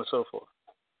 so on and so forth.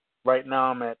 Right now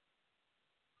I'm at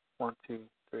 1, 2,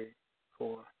 3,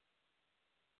 4,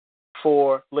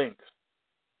 4 links.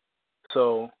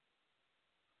 So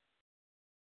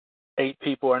 8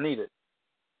 people are needed.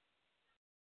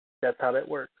 That's how that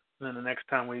works. And then the next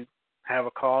time we have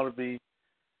a call, it'll be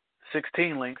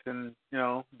 16 links, and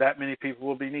that many people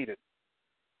will be needed.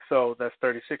 So that's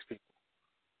 36 people.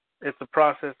 It's a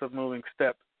process of moving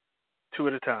steps 2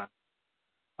 at a time.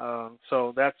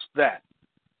 So that's that.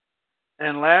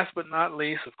 And last but not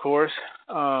least, of course,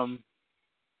 no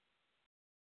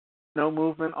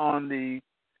movement on the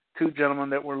 2 gentlemen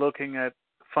that were looking at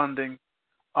funding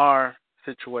our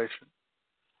situation.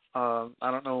 I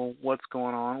don't know what's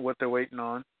going on, what they're waiting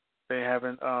on. They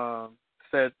haven't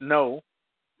said no.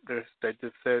 They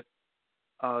just said,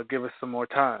 give us some more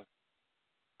time.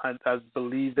 I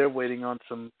believe they're waiting on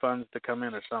some funds to come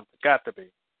in or something. Got to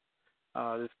be.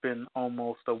 It's been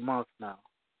almost a month now.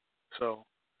 So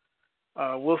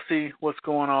we'll see what's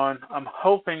going on. I'm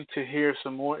hoping to hear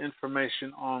some more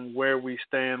information on where we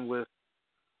stand with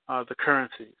the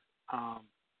currencies.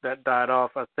 That died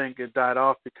off. I think it died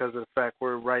off because of the fact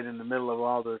we're right in the middle of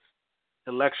all this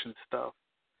election stuff.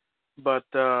 But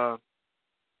I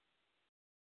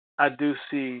do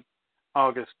see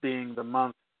August being the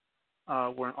month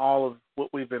when all of what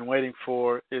we've been waiting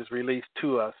for is released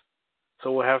to us.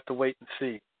 So we'll have to wait and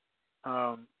see.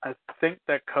 I think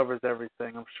that covers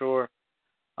everything. I'm sure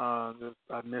I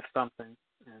missed something,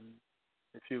 and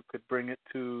if you could bring it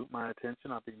to my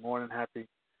attention, I'll be more than happy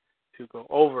to go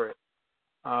over it.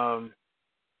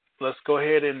 Let's go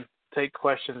ahead and take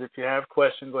questions. If you have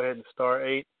questions, go ahead and star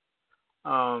 8.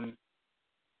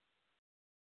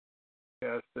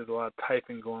 Yes, there's a lot of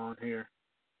typing going on here.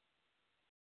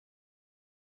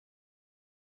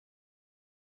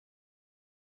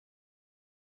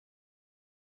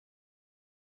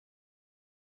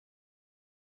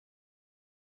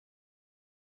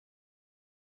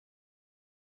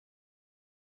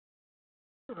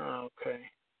 Okay.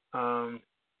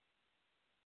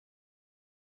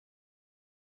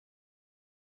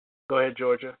 Go ahead,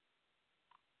 Georgia.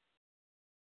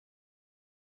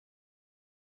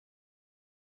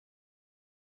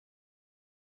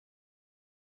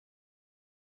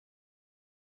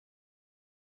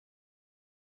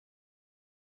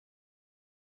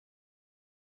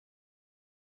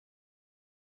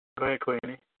 Go ahead,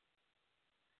 Queenie.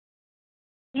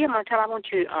 Yeah, Muntavo, I want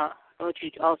you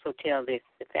to also tell the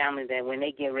family that when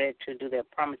they get ready to do their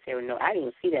promissory note, I didn't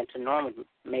even see that until Norma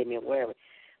made me aware of it,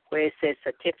 where it says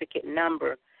certificate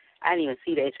number. I didn't even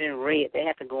see that. It's in red. They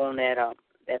have to go on that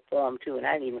form, too, and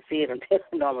I didn't even see it until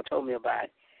Norma told me about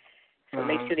it. So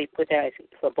make sure they put that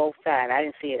for both sides. I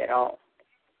didn't see it at all.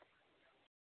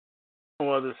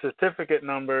 Well, the certificate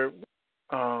number,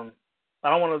 I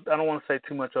don't want to say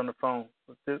too much on the phone.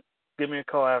 Just give me a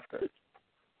call after.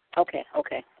 Okay,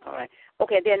 all right.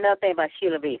 Okay, then another thing about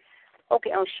Sheila V. Okay,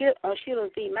 on Sheila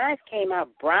V, mine came out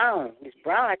brown. It's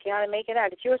brown. I can't hardly make it out.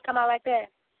 Did yours come out like that?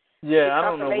 Yeah, I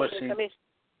don't know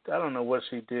what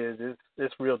she did.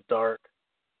 It's real dark.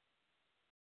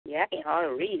 Yeah, I can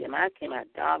hardly read it. Mine came out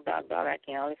dark. I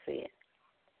can't hardly see it.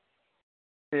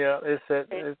 Yeah,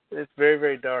 it's very,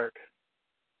 very dark.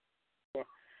 Yeah.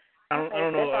 I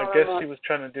don't know. I guess she was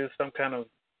trying to do some kind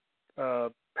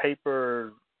of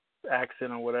paper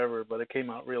accent or whatever, but it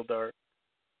came out real dark.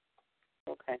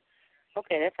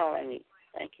 Okay, that's all I need.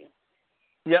 Thank you.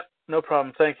 Yep, no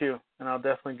problem. Thank you, and I'll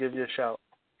definitely give you a shout.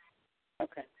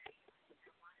 Okay.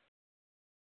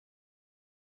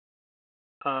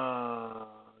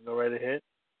 Go right ahead.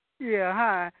 Yeah,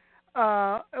 hi.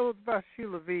 It was about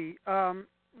Sheila V. From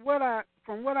what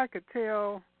I could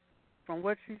tell from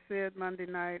what she said Monday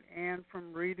night and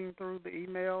from reading through the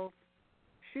emails,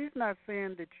 she's not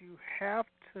saying that you have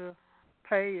to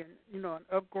pay an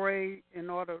upgrade in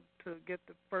order to get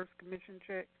the first commission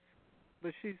check,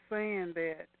 but she's saying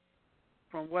that,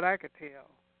 from what I could tell,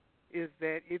 is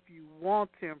that if you want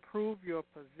to improve your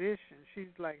position, she's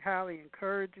like highly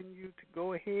encouraging you to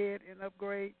go ahead and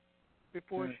upgrade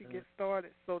before she gets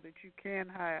started, so that you can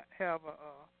have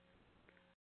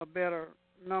a better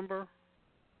number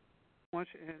once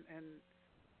and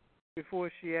before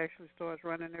she actually starts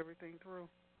running everything through.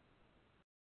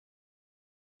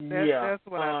 That's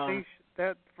what I think.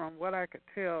 That from what I could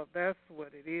tell, that's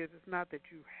what it is. It's not that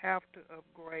you have to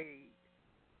upgrade.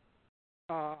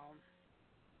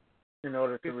 In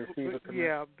order to receive a commission.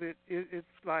 Yeah, but it's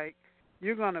like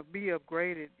you're going to be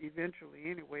upgraded eventually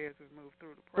anyway as we move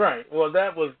through the process. Right. Well,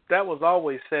 that was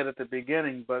always said at the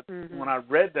beginning, but when I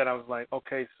read that, I was like,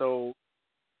 okay, so,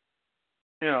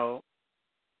 you know,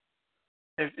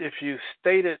 if you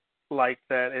state it like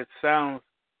that, it sounds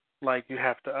like you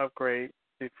have to upgrade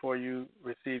before you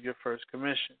receive your first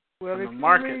commission. Well, from if the you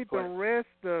marketplace. read the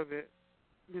rest of it,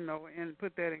 you know, and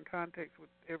put that in context with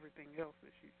everything else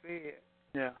that she said,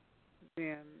 yeah,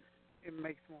 then it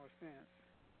makes more sense.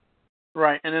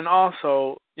 Right, and then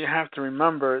also you have to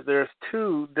remember there's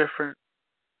two different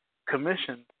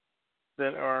commissions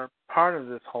that are part of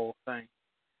this whole thing,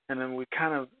 and then we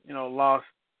kind of, you know, lost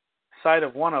sight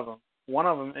of one of them. One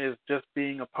of them is just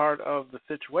being a part of the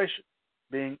situation,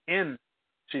 being in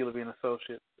Sheila B. and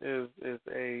Associates is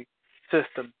a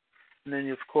system, and then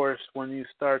of course when you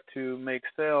start to make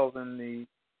sales in the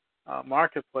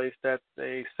marketplace, that's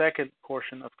a second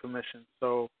portion of commission.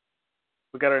 So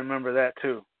we got to remember that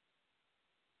too.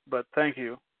 But thank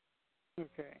you.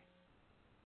 Okay.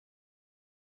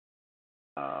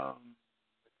 Let's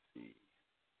see.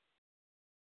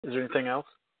 Is there anything else?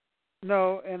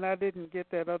 No, and I didn't get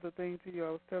that other thing to you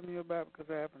I was telling you about because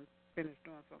I haven't finished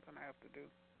doing something I have to do.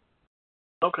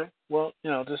 Okay. Well, you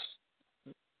know, just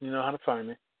you know how to find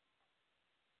me.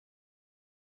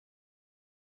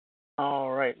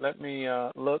 All right. Let me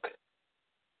look.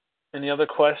 Any other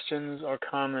questions or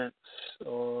comments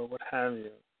or what have you?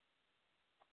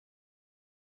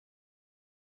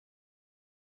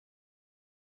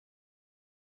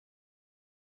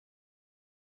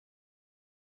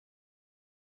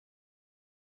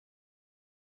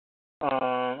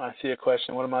 I see a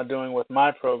question. What am I doing with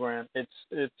my program?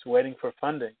 It's waiting for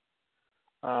funding.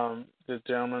 The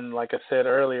gentleman, like I said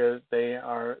earlier, they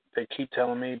keep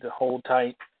telling me to hold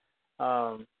tight.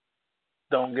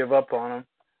 Don't give up on them.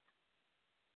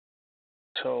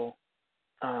 So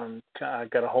I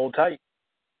got to hold tight.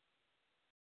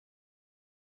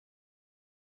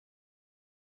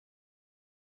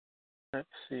 Let's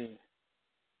see.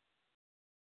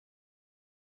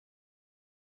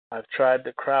 I've tried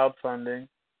the crowdfunding.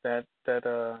 That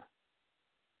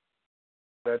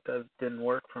didn't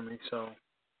work for me. So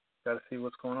got to see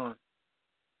what's going on.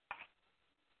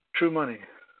 True money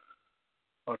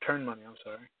or turn money. I'm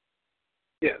sorry.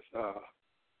 Yes.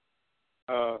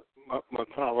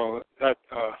 Muntavo, that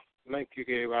link you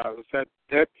gave out, was that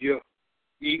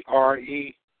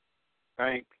W-E-R-E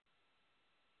Bank?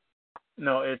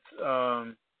 No, it's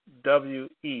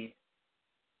W-E-R-E.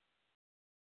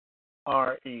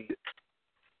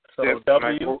 So Yes,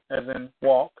 W as in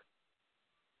walk,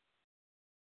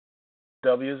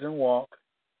 W as in walk,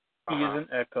 E as in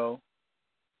echo,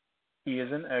 E as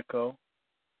in echo,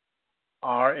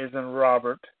 R as in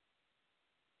Robert,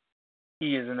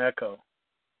 E as in echo.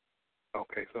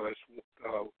 Okay, so it's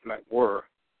like were.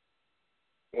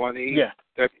 One E? Yeah.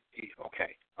 W-E.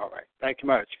 Okay. All right. Thank you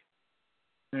much.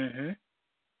 Mm-hmm.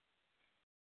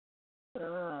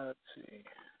 Let's see.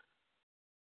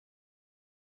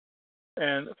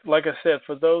 And like I said,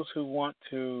 for those who want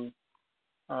to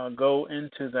go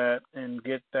into that and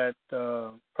get that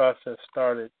process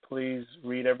started, please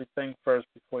read everything first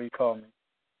before you call me.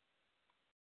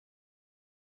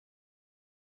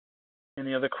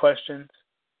 Any other questions?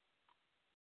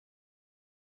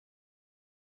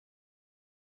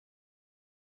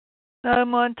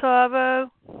 Muntavo?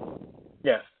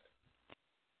 Yes.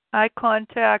 I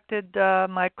contacted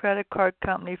my credit card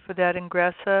company for that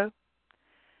Ingresso,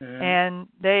 and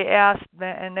they asked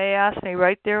me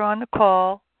right there on the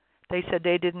call. They said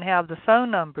they didn't have the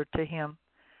phone number to him,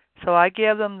 so I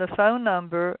gave them the phone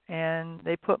number, and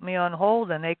they put me on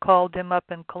hold, and they called him up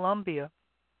in Colombia,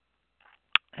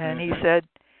 and he said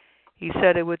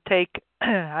it would take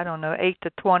 8 to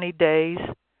 20 days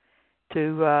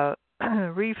to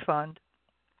refund,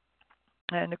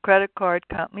 and the credit card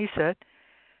company said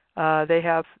they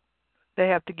have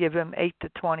to give him 8 to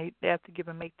 20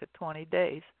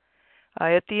 days.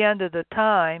 At the end of the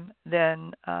time,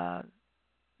 then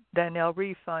they'll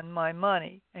refund my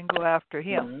money and go after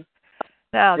him.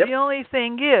 Now, the only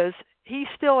thing is, he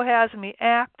still has me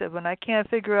active, and I can't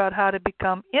figure out how to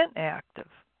become inactive.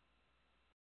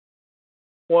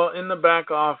 Well, in the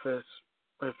back office,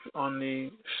 if on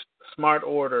the smart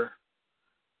order,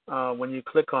 when you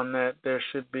click on that, there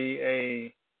should be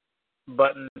a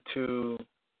button to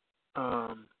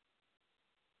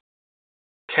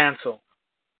cancel.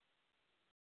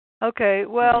 Okay,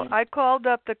 well, I called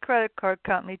up the credit card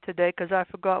company today because I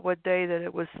forgot what day that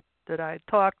it was that I had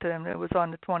talked to them. It was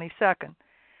on the 22nd.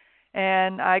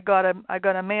 And I got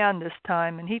a man this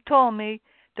time, and he told me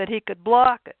that he could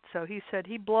block it. So he said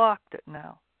he blocked it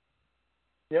now.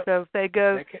 Yep. So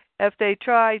if they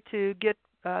try to get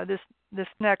this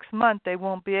next month, they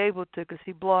won't be able to because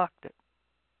he blocked it.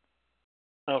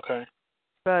 Okay.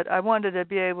 But I wanted to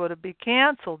be able to be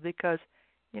canceled because,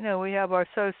 we have our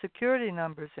Social Security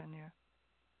numbers in here.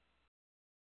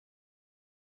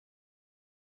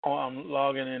 Oh, I'm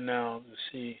logging in now to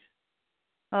see.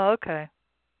 Oh, okay.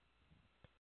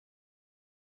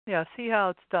 Yeah, see how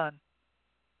it's done.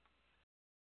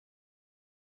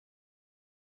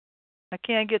 I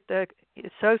can't get the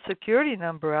Social Security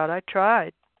number out. I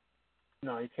tried.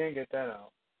 No, you can't get that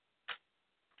out.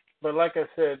 But like I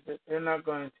said, they're not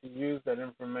going to use that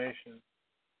information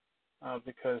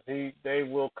because they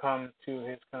will come to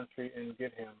his country and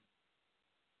get him.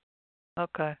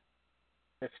 Okay.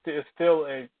 It's still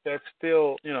that's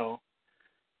still,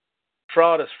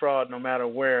 fraud is fraud no matter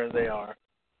where they are.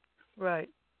 Right.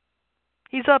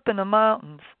 He's up in the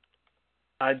mountains.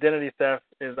 Identity theft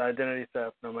is identity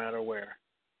theft no matter where.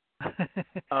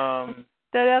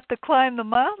 They'd have to climb the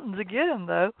mountains to get him,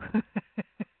 though.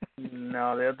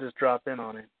 No, they'll just drop in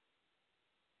on him.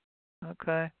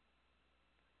 Okay.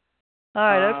 All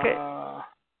right, okay.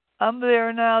 I'm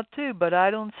there now, too, but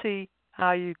I don't see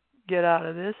how you get out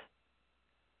of this.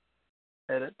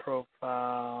 Edit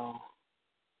profile.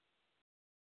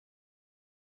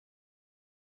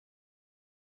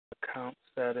 Account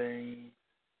settings.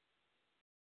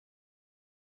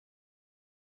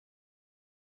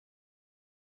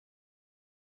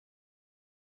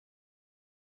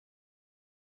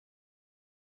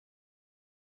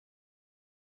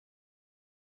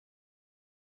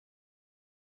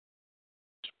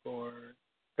 Dashboard.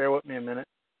 Bear with me a minute.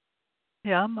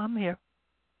 Yeah, I'm here.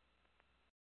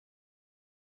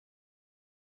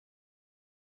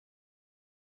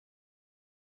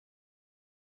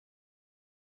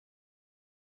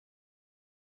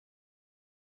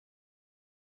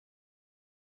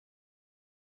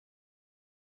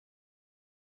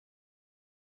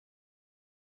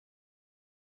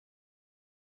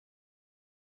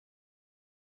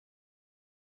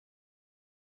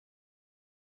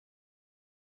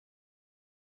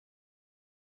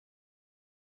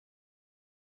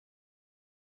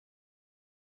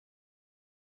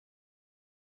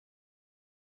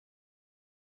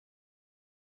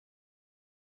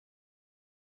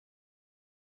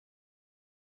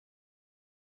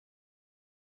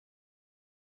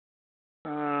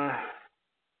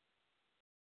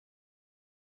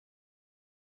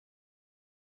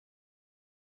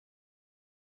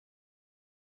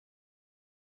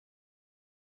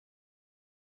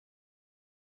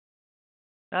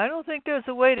 I don't think there's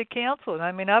a way to cancel it.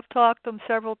 I mean, I've talked to him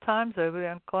several times over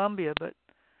there in Columbia, but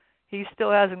he still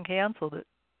hasn't canceled it.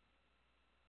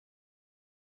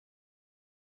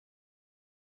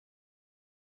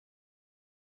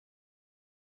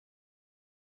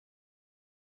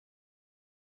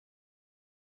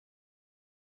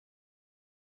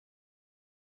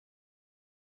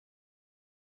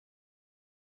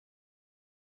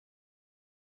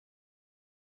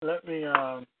 Let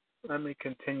me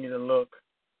continue to look.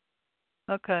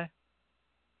 Okay.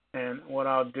 And what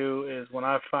I'll do is when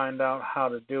I find out how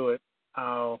to do it,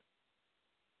 I'll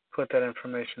put that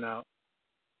information out.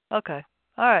 Okay.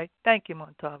 All right. Thank you,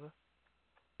 Muntavo.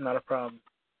 Not a problem.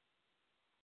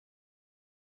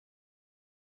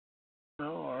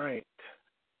 All right.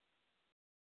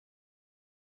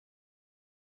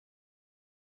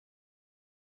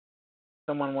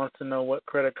 Someone wants to know what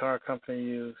credit card company you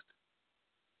used.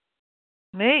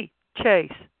 Me,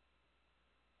 Chase.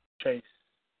 Chase.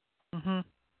 Mhm.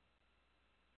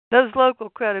 Those local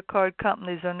credit card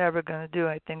companies are never going to do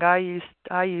anything. I use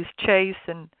Chase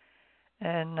and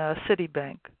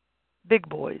Citibank, big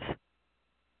boys.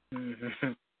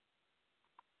 Mm-hmm.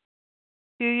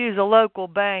 You use a local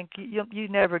bank, you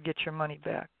never get your money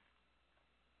back.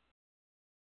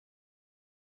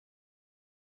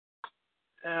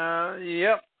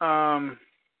 Yep.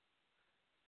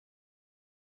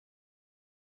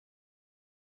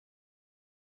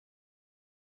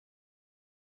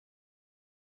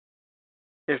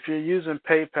 If you're using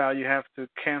PayPal, you have to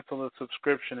cancel the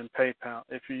subscription in PayPal.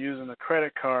 If you're using a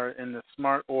credit card in the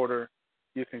Smart Order,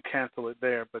 you can cancel it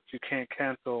there, but you can't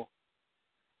cancel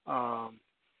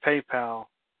PayPal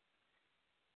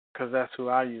because that's who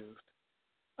I used.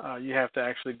 You have to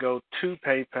actually go to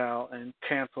PayPal and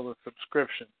cancel the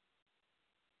subscription,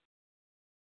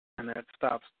 and that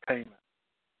stops payment.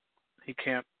 he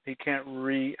can't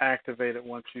reactivate it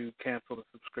once you cancel the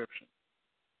subscription.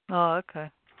 Oh, okay.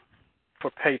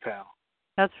 For PayPal.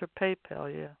 That's for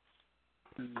PayPal, yeah.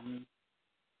 Mm-hmm.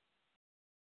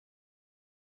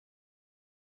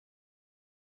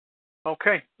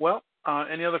 Okay. Well,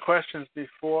 any other questions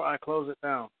before I close it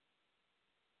down?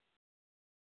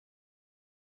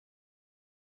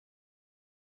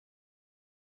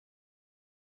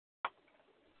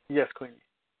 Yes, Queenie.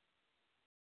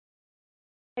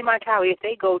 Hey, Muntavo, if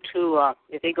they go to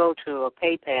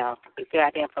PayPal, you fill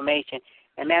out the information.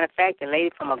 As a matter of fact, the lady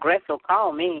from Aggresso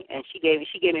called me, and she gave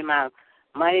me my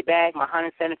money back, my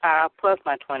 $175 plus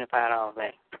my $25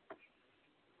 back.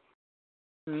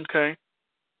 Okay.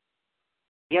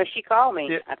 Yeah, she called me.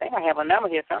 Yeah. I think I have a number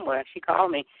here somewhere. She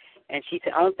called me, and she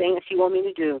said, only thing she wanted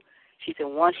me to do, she said,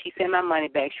 once she sent my money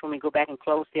back, she wanted me to go back and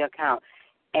close the account.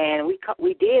 And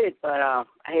we did it, but I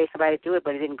had somebody do it,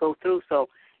 but it didn't go through. So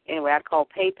anyway, I called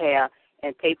PayPal,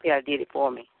 and PayPal did it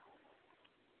for me.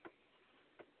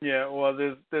 Yeah, well,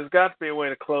 there's got to be a way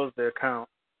to close the account.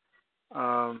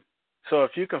 So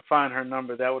if you can find her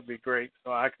number, that would be great,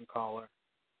 so I can call her.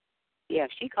 Yeah,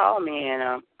 she called me,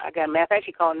 and matter of fact,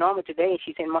 she called Norma today, and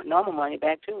she sent Norma money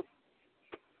back too.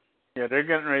 Yeah, they're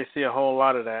getting ready to see a whole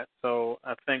lot of that, so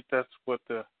I think that's what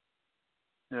the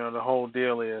whole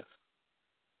deal is.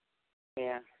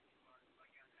 Yeah.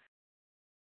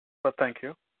 But thank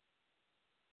you.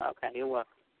 Okay, you're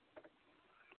welcome.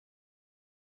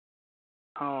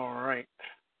 All right.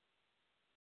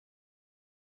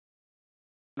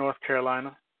 North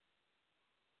Carolina.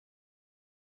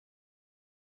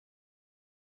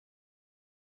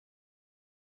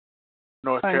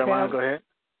 North Carolina, go ahead.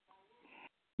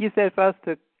 You said for us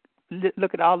to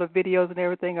look at all the videos and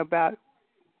everything about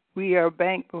We Are a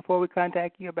Bank before we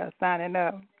contact you about signing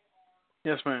up.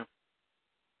 Yes, ma'am.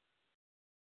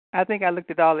 I think I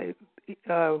looked at all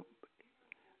the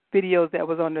videos that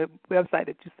was on the website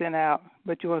that you sent out,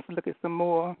 but you want us to look at some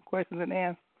more questions and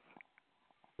answers.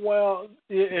 Well,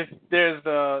 if there's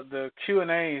the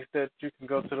Q&As that you can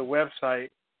go to the website,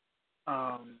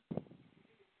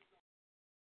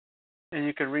 and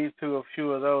you can read through a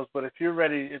few of those. But if you're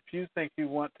ready, if you think you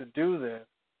want to do this,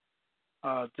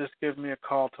 just give me a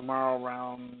call tomorrow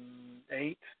around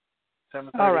 7:30,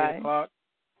 8 o'clock.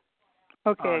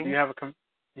 Okay. Do you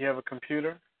have a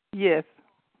computer? Yes.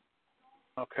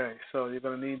 Okay, so you're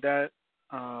going to need that.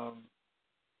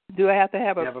 Do I have to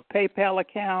have a PayPal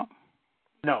account?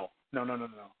 No. Do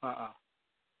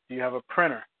you have a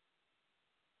printer?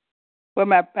 Well,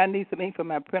 I need some ink for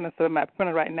my printer, so my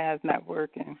printer right now is not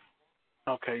working.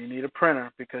 Okay, you need a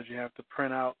printer because you have to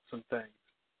print out some things.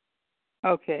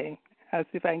 Okay. I'll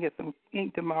see if I can get some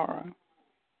ink tomorrow.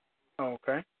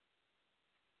 Okay.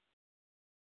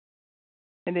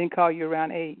 And then call you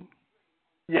around 8.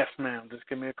 Yes, ma'am. Just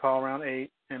give me a call around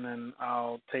 8, and then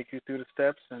I'll take you through the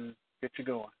steps and get you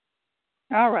going.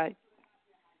 All right.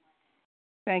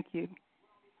 Thank you.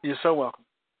 You're so welcome.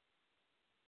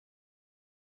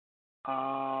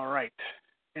 All right.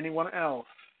 Anyone else?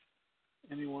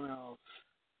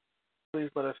 Please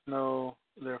let us know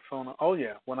their phone. Oh,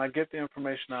 yeah. When I get the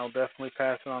information, I'll definitely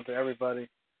pass it on to everybody,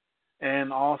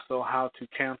 and also how to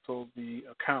cancel the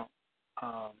account.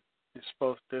 There's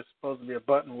supposed to be a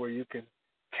button where you can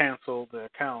cancel the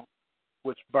account,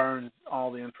 which burns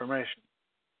all the information.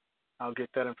 I'll get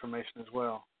that information as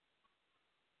well.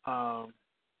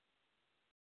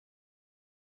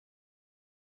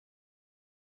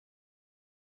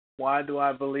 Why do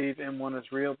I believe M1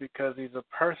 is real? Because he's a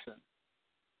person.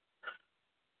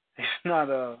 He's not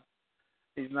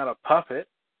a puppet.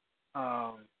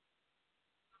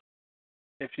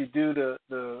 If you do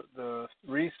the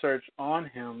research on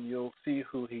him, you'll see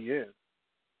who he is.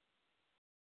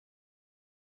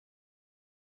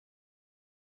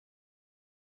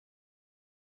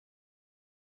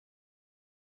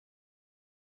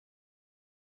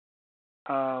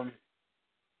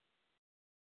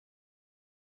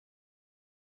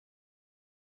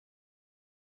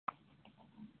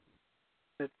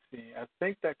 Let's see. I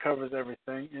think that covers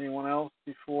everything. Anyone else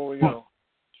before we go?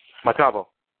 Muntavo.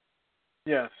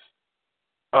 Yes.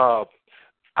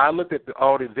 I looked at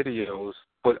all the videos,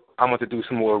 but I want to do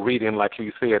some more reading, like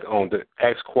you said, on the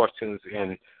ask questions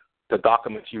and the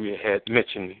documents you had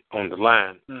mentioned on the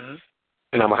line. Mm-hmm.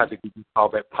 And I'm going to have to give you a call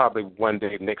back probably one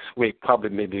day next week, probably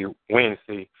maybe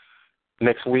Wednesday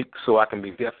next week, so I can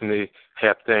definitely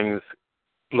have things,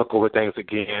 look over things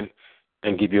again,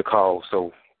 and give you a call.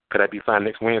 So could I be fine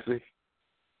next Wednesday?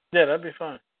 Yeah, that'd be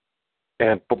fine.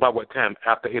 And by what time?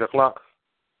 After 8 o'clock?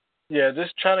 Yeah,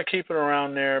 just try to keep it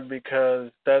around there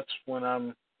because that's when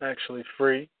I'm actually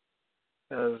free.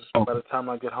 As by the time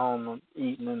I get home, I'm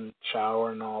eating and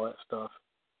shower and all that stuff.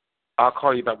 I'll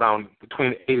call you about around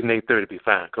between 8 and 8:30 be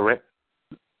fine, correct?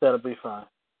 That'll be fine.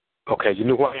 Okay, you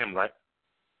know who I am, right?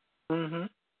 Mm-hmm.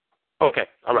 Okay,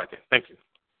 all right then. Thank you.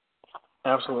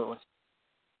 Absolutely.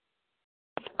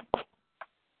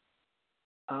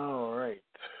 All right.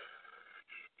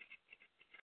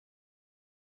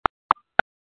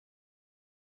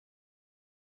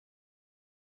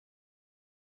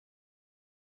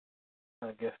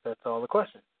 I guess that's all the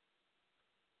questions.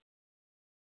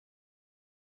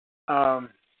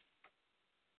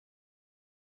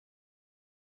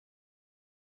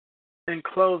 In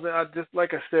closing, I just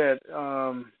like I said,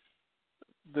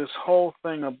 this whole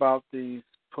thing about these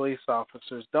police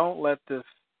officers, don't let this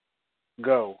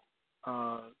go.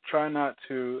 Try not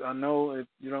to. I know if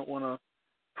you don't want to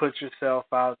put yourself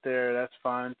out there, that's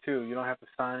fine too. You don't have to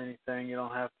sign anything. You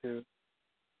don't have to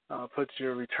put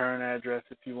your return address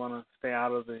if you want to stay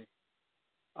out of the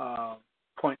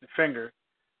point the finger.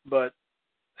 But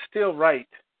still write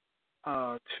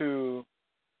to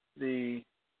the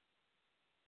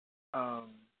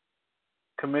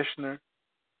commissioner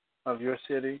of your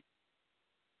city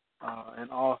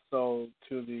and also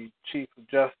to the chief of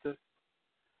justice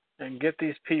and get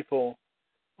these people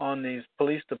on these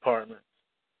police departments.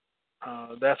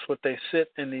 That's what they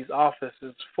sit in these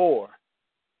offices for.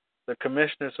 The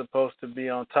commissioner's supposed to be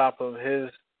on top of his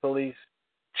police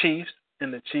chiefs,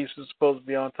 and the chiefs are supposed to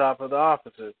be on top of the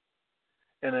officers.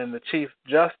 And then the chief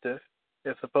justice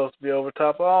is supposed to be over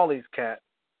top of all these cats.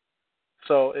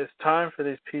 So it's time for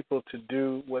these people to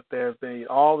do what they're paid.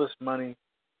 All this money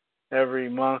every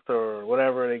month or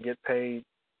whatever they get paid,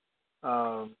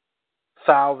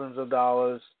 thousands of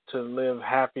dollars to live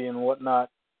happy and whatnot.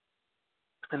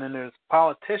 And then there's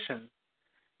politicians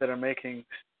that are making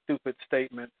stupid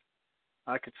statements.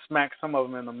 I could smack some of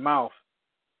them in the mouth,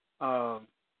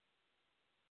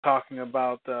 talking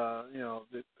about the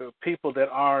people that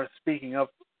are speaking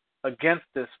up against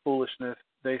this foolishness.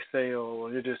 They say, "Oh,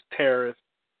 you're just terrorists,"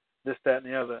 this, that,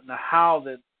 and the other. Now, how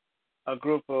did a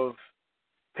group of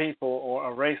people or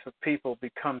a race of people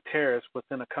become terrorists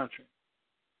within a country?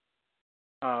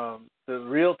 The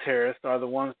real terrorists are the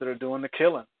ones that are doing the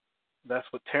killing.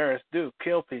 That's what terrorists do,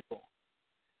 kill people.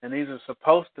 And these are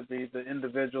supposed to be the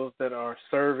individuals that are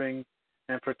serving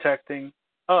and protecting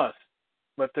us,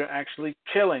 but they're actually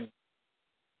killing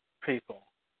people.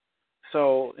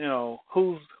 So,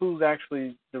 who's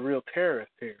actually the real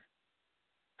terrorist here?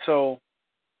 So,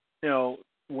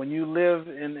 when you live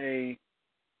in a,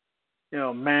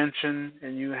 mansion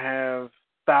and you have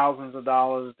thousands of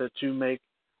dollars that you make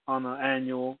on an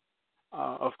annual,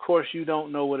 of course you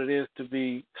don't know what it is to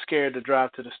be scared to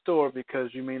drive to the store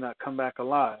because you may not come back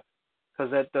alive,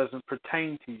 because that doesn't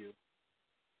pertain to you.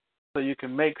 So you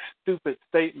can make stupid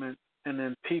statements and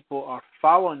then people are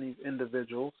following these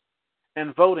individuals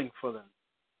and voting for them,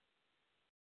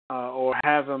 or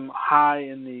have them high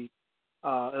in the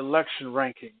election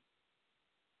ranking,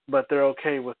 but they're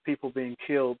okay with people being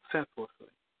killed senselessly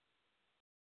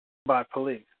by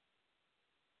police.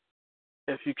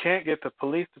 If you can't get the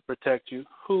police to protect you,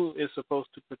 who is supposed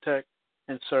to protect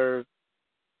and serve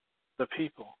the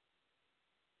people?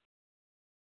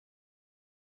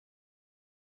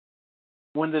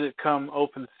 When did it come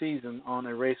open season on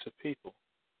a race of people?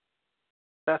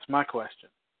 That's my question.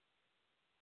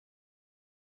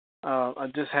 I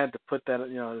just had to put that,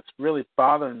 it's really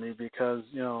bothering me because,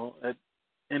 at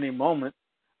any moment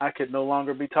I could no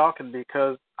longer be talking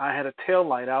because I had a tail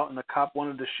light out and the cop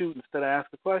wanted to shoot instead of ask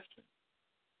a question.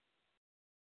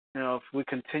 If we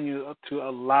continue to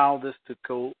allow this to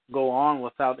go on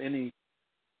without any,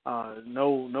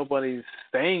 nobody's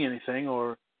saying anything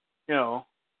or, no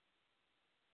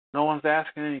one's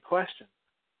asking any questions,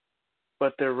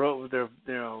 but they're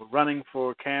running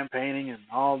for campaigning and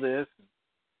all this, and,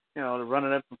 they're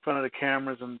running up in front of the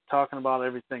cameras and talking about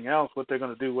everything else, what they're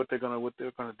going to do, what they're going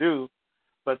to do,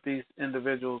 but these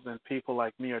individuals and people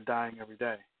like me are dying every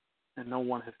day, and no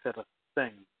one has said a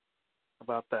thing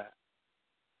about that.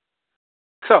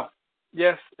 So,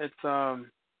 yes, it's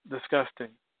disgusting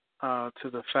to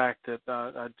the fact that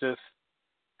I just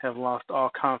have lost all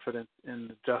confidence in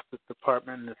the Justice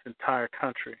Department and this entire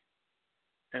country.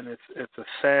 And it's a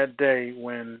sad day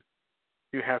when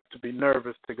you have to be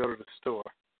nervous to go to the store.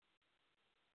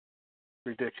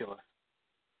 Ridiculous.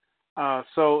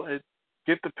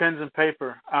 Get the pens and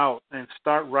paper out and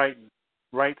start writing.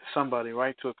 Write to somebody.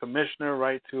 Write to a commissioner.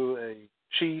 Write to a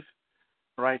chief.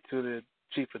 Write to the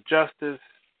chief of justice.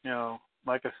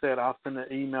 Like I said, I'll send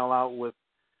an email out with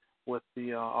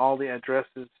the all the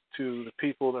addresses to the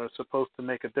people that are supposed to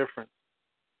make a difference.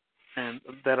 and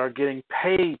that are getting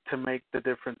paid to make the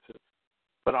differences,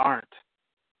 but aren't.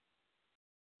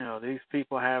 These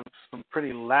people have some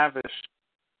pretty lavish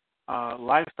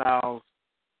lifestyles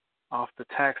off the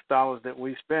tax dollars that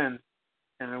we spend,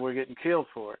 and then we're getting killed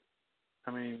for it.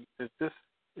 I mean, it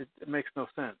makes no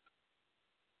sense.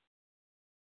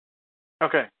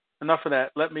 Okay, enough of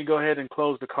that. Let me go ahead and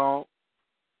close the call.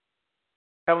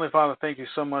 Heavenly Father, thank you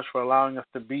so much for allowing us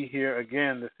to be here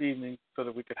again this evening so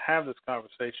that we could have this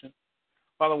conversation.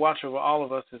 Father, watch over all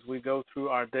of us as we go through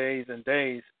our days and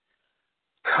days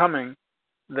coming,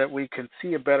 that we can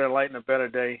see a better light and a better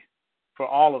day for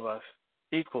all of us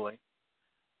equally.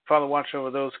 Father, watch over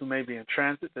those who may be in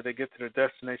transit, that they get to their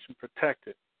destination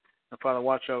protected. And Father,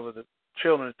 watch over the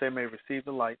children, that they may receive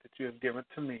the light that you have given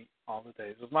to me all the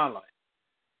days of my life.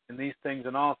 In these things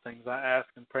and all things, I ask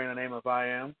and pray in the name of I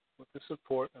Am, with the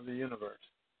support of the universe.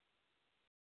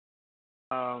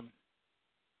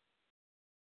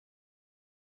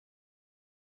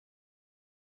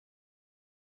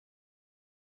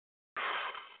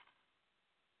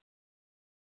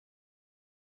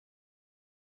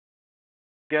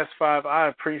 Guest 5, I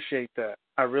appreciate that.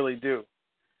 I really do.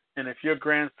 And if your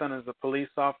grandson is a police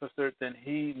officer, then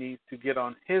he needs to get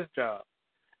on his job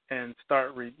and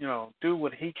start, do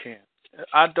what he can.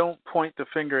 I don't point the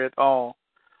finger at all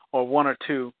or one or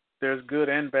two. There's good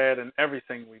and bad in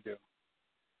everything we do.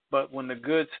 But when the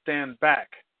good stand back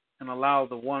and allow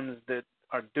the ones that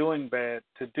are doing bad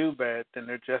to do bad, then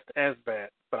they're just as bad.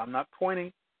 But I'm not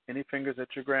pointing any fingers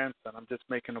at your grandson. I'm just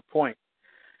making a point.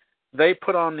 They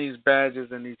put on these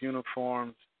badges and these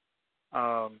uniforms,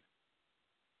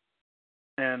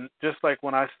 and just like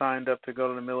when I signed up to go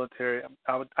to the military,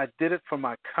 I did it for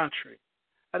my country.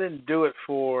 I didn't do it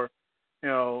for,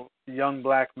 young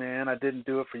black men. I didn't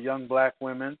do it for young black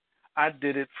women. I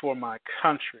did it for my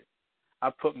country. I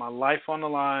put my life on the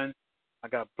line. I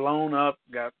got blown up,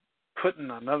 got put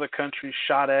in another country,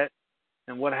 shot at,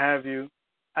 and what have you.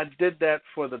 I did that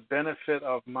for the benefit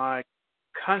of my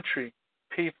country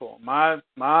people, my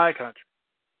country.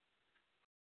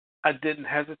 I didn't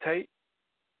hesitate.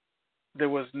 There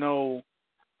was no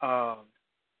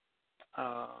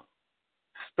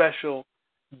special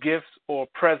gifts or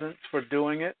presents for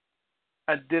doing it.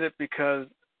 I did it because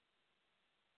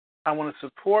I want to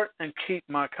support and keep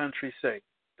my country safe.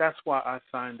 That's why I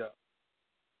signed up.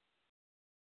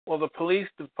 Well, the police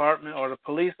department or the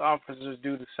police officers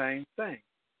do the same thing.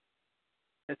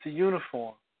 It's a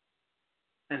uniform.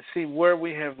 And see, where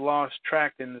we have lost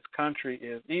track in this country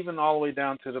is even all the way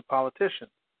down to the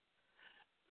politicians.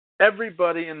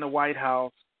 Everybody in the White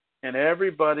House and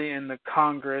everybody in the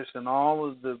Congress and all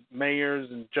of the mayors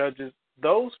and judges,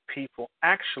 those people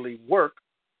actually work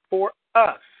for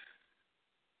us.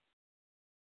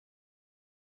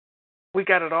 We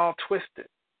got it all twisted.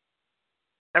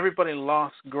 Everybody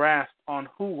lost grasp on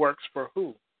who works for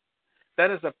who. That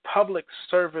is a public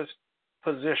service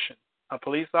position. A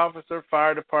police officer,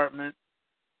 fire department,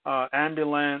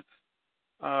 ambulance,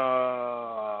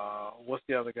 what's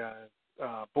the other guy?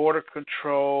 Border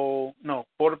control. No,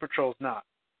 border patrol's not.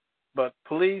 But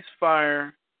police,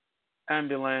 fire,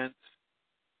 ambulance.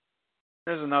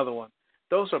 There's another one.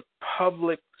 Those are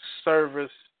public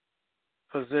service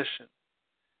positions.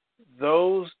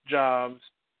 Those jobs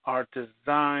are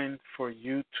designed for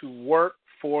you to work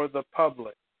for the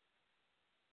public.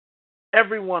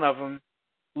 Every one of them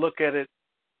look at it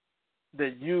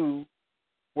that you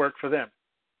work for them.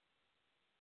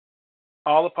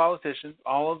 All the politicians,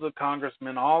 all of the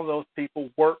congressmen, all those people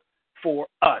work for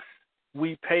us.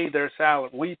 We pay their salary.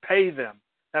 We pay them.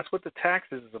 That's what the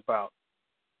taxes is about.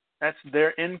 That's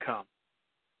their income.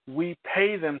 We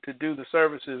pay them to do the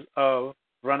services of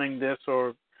running this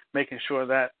or making sure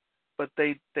that, but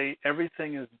they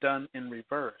everything is done in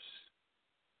reverse.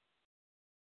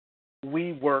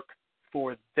 We work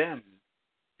for them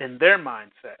in their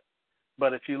mindset.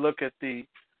 But if you look at the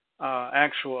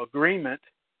actual agreement,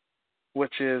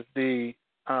 which is the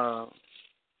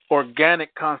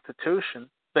organic constitution,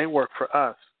 they work for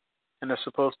us. And they're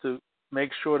supposed to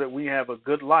make sure that we have a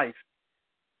good life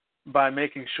by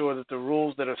making sure that the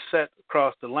rules that are set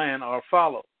across the land are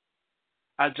followed.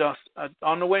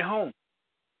 On the way home,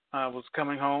 I was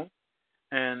coming home,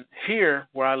 and here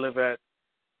where I live at,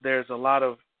 there's a lot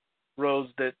of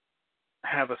roads that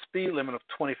have a speed limit of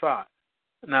 25.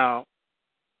 Now,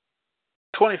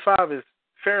 25 is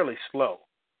fairly slow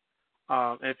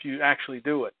if you actually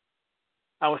do it.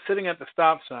 I was sitting at the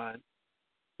stop sign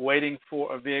waiting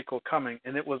for a vehicle coming,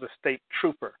 and it was a state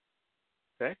trooper.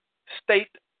 Okay? State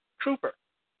trooper.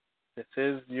 This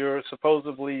is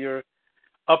supposedly your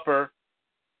upper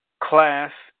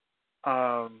class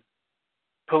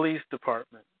police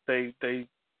department They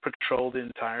patrol the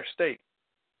entire state.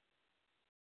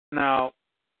 Now,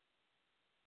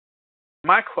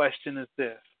 my question is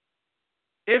this.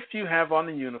 If you have on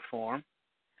the uniform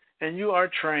and you are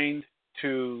trained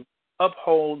to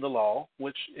uphold the law,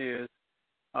 which is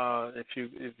if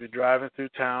you're driving through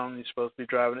town, you're supposed to be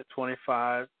driving at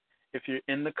 25. If you're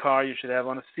in the car, you should have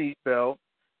on a seat belt.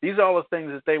 These are all the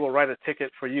things that they will write a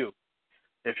ticket for you.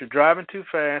 If you're driving too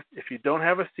fast, if you don't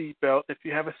have a seat belt, if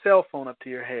you have a cell phone up to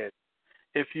your head,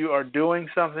 if you are doing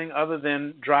something other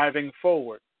than driving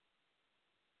forward,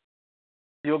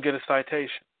 you'll get a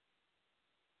citation.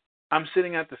 I'm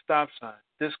sitting at the stop sign.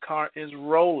 This car is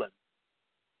rolling.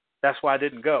 That's why I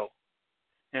didn't go.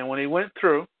 And when he went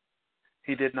through,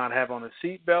 he did not have on a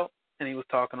seat belt, and he was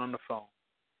talking on the phone.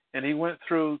 And he went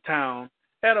through town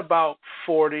at about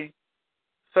 40,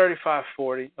 35,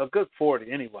 40, a good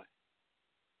 40 anyway.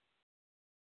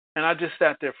 And I just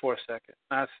sat there for a second.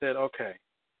 I said, okay,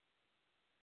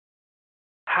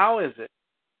 how is it,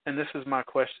 and this is my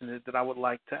question that I would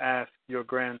like to ask your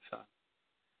grandson,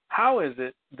 how is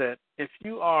it that if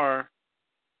you are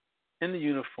in the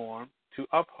uniform to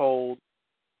uphold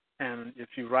and if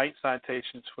you write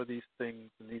citations for these things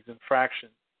and these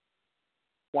infractions,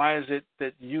 why is it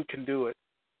that you can do it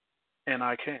and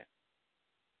I can't?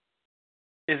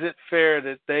 Is it fair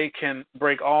that they can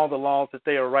break all the laws that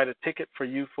they will write a ticket for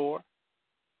you for?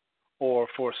 Or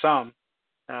for some,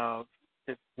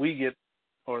 if we get,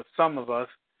 or some of us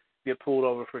get pulled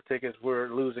over for tickets, we're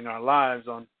losing our lives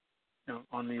on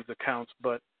these accounts.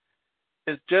 But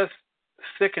it just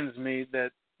sickens me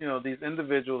that, these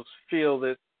individuals feel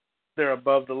that they're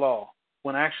above the law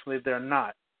when actually they're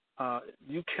not.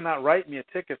 You cannot write me a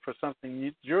ticket for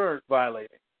something you're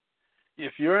violating.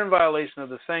 If you're in violation of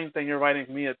the same thing you're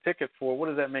writing me a ticket for, what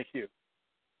does that make you?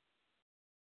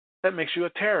 That makes you a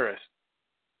terrorist.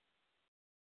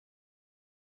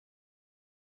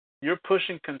 You're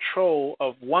pushing control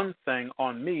of one thing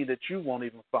on me that you won't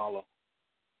even follow.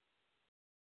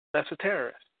 That's a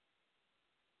terrorist.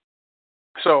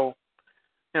 So,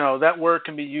 that word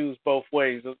can be used both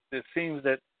ways. It seems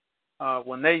that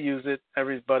when they use it,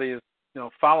 everybody is,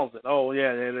 follows it. Oh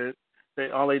yeah, they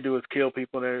all they do is kill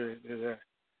people. As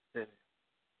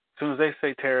soon as they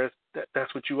say terrorist,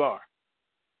 that's what you are.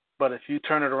 But if you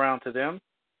turn it around to them,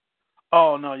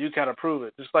 oh no, you got to prove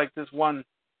it. Just like this one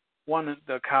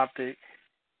the cop,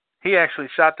 he actually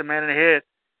shot the man in the head.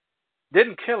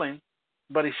 Didn't kill him,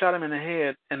 but he shot him in the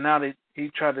head, and now he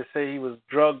tried to say he was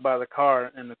drugged by the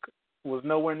car and was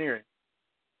nowhere near him.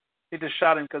 He just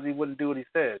shot him because he wouldn't do what he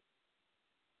said.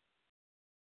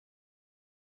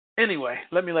 Anyway,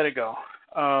 let it go.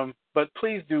 But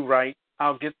please do write.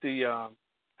 I'll get the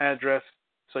address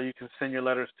so you can send your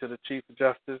letters to the Chief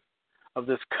Justice of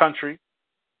this country,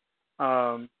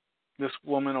 this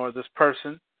woman or this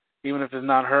person, even if it's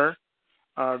not her.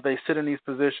 They sit in these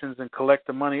positions and collect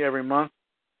the money every month,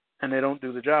 and they don't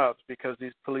do the jobs because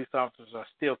these police officers are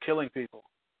still killing people.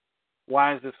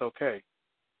 Why is this okay?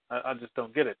 I just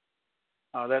don't get it.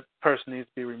 That person needs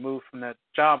to be removed from that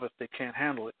job if they can't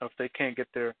handle it. If they can't get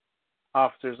their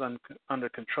officers under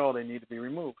control, they need to be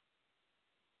removed.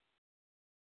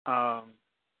 I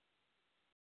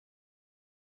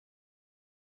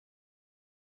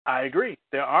agree.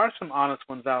 There are some honest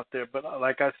ones out there, but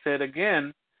like I said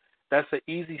again, that's an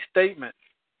easy statement.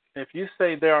 If you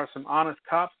say there are some honest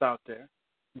cops out there,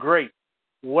 great.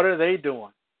 What are they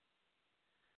doing?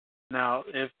 Now,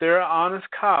 if they're an honest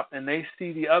cop and they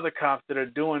see the other cops that are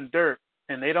doing dirt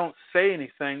and they don't say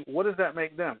anything, what does that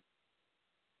make them?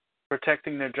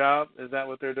 Protecting their job? Is that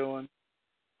what they're doing?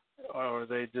 Or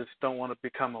they just don't want to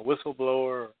become a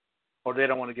whistleblower, or they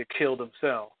don't want to get killed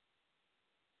themselves?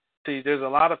 See, there's a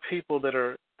lot of people that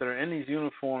are in these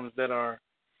uniforms that are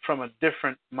from a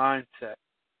different mindset.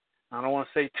 I don't want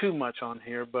to say too much on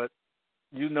here, but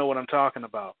you know what I'm talking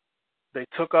about. They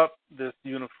took up this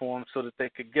uniform so that they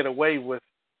could get away with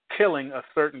killing a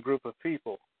certain group of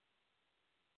people.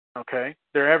 Okay?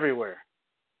 They're everywhere.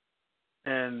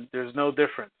 And there's no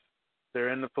difference. They're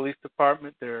in the police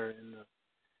department, they're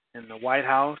in the White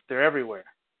House, they're everywhere.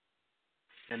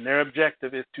 And their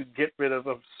objective is to get rid of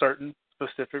a certain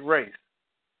specific race.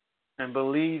 And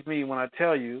believe me when I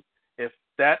tell you, if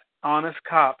that honest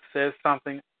cop says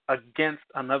something against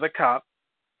another cop,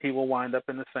 he will wind up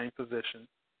in the same position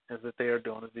as that they are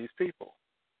doing to these people.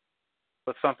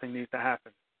 But something needs to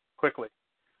happen quickly.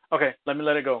 Okay, let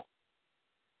it go.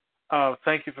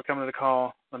 Thank you for coming to the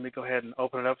call. Let me go ahead and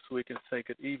open it up so we can say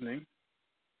good evening.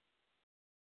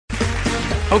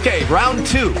 Okay, round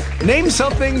two. Name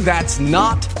something that's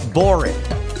not boring.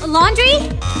 A laundry?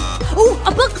 Ooh,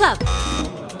 a book club.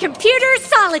 Computer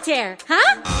solitaire,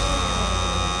 huh?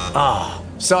 Ah,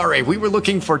 sorry, we were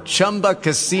looking for Chumba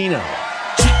Casino.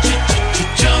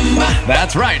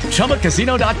 That's right.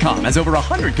 ChumbaCasino.com has over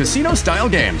 100 casino-style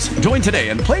games. Join today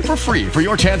and play for free for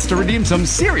your chance to redeem some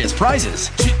serious prizes.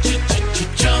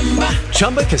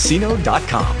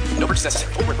 ChumbaCasino.com. No purchase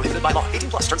necessary. Void where prohibited by law. 18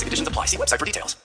 plus. Terms and conditions apply. See website for details.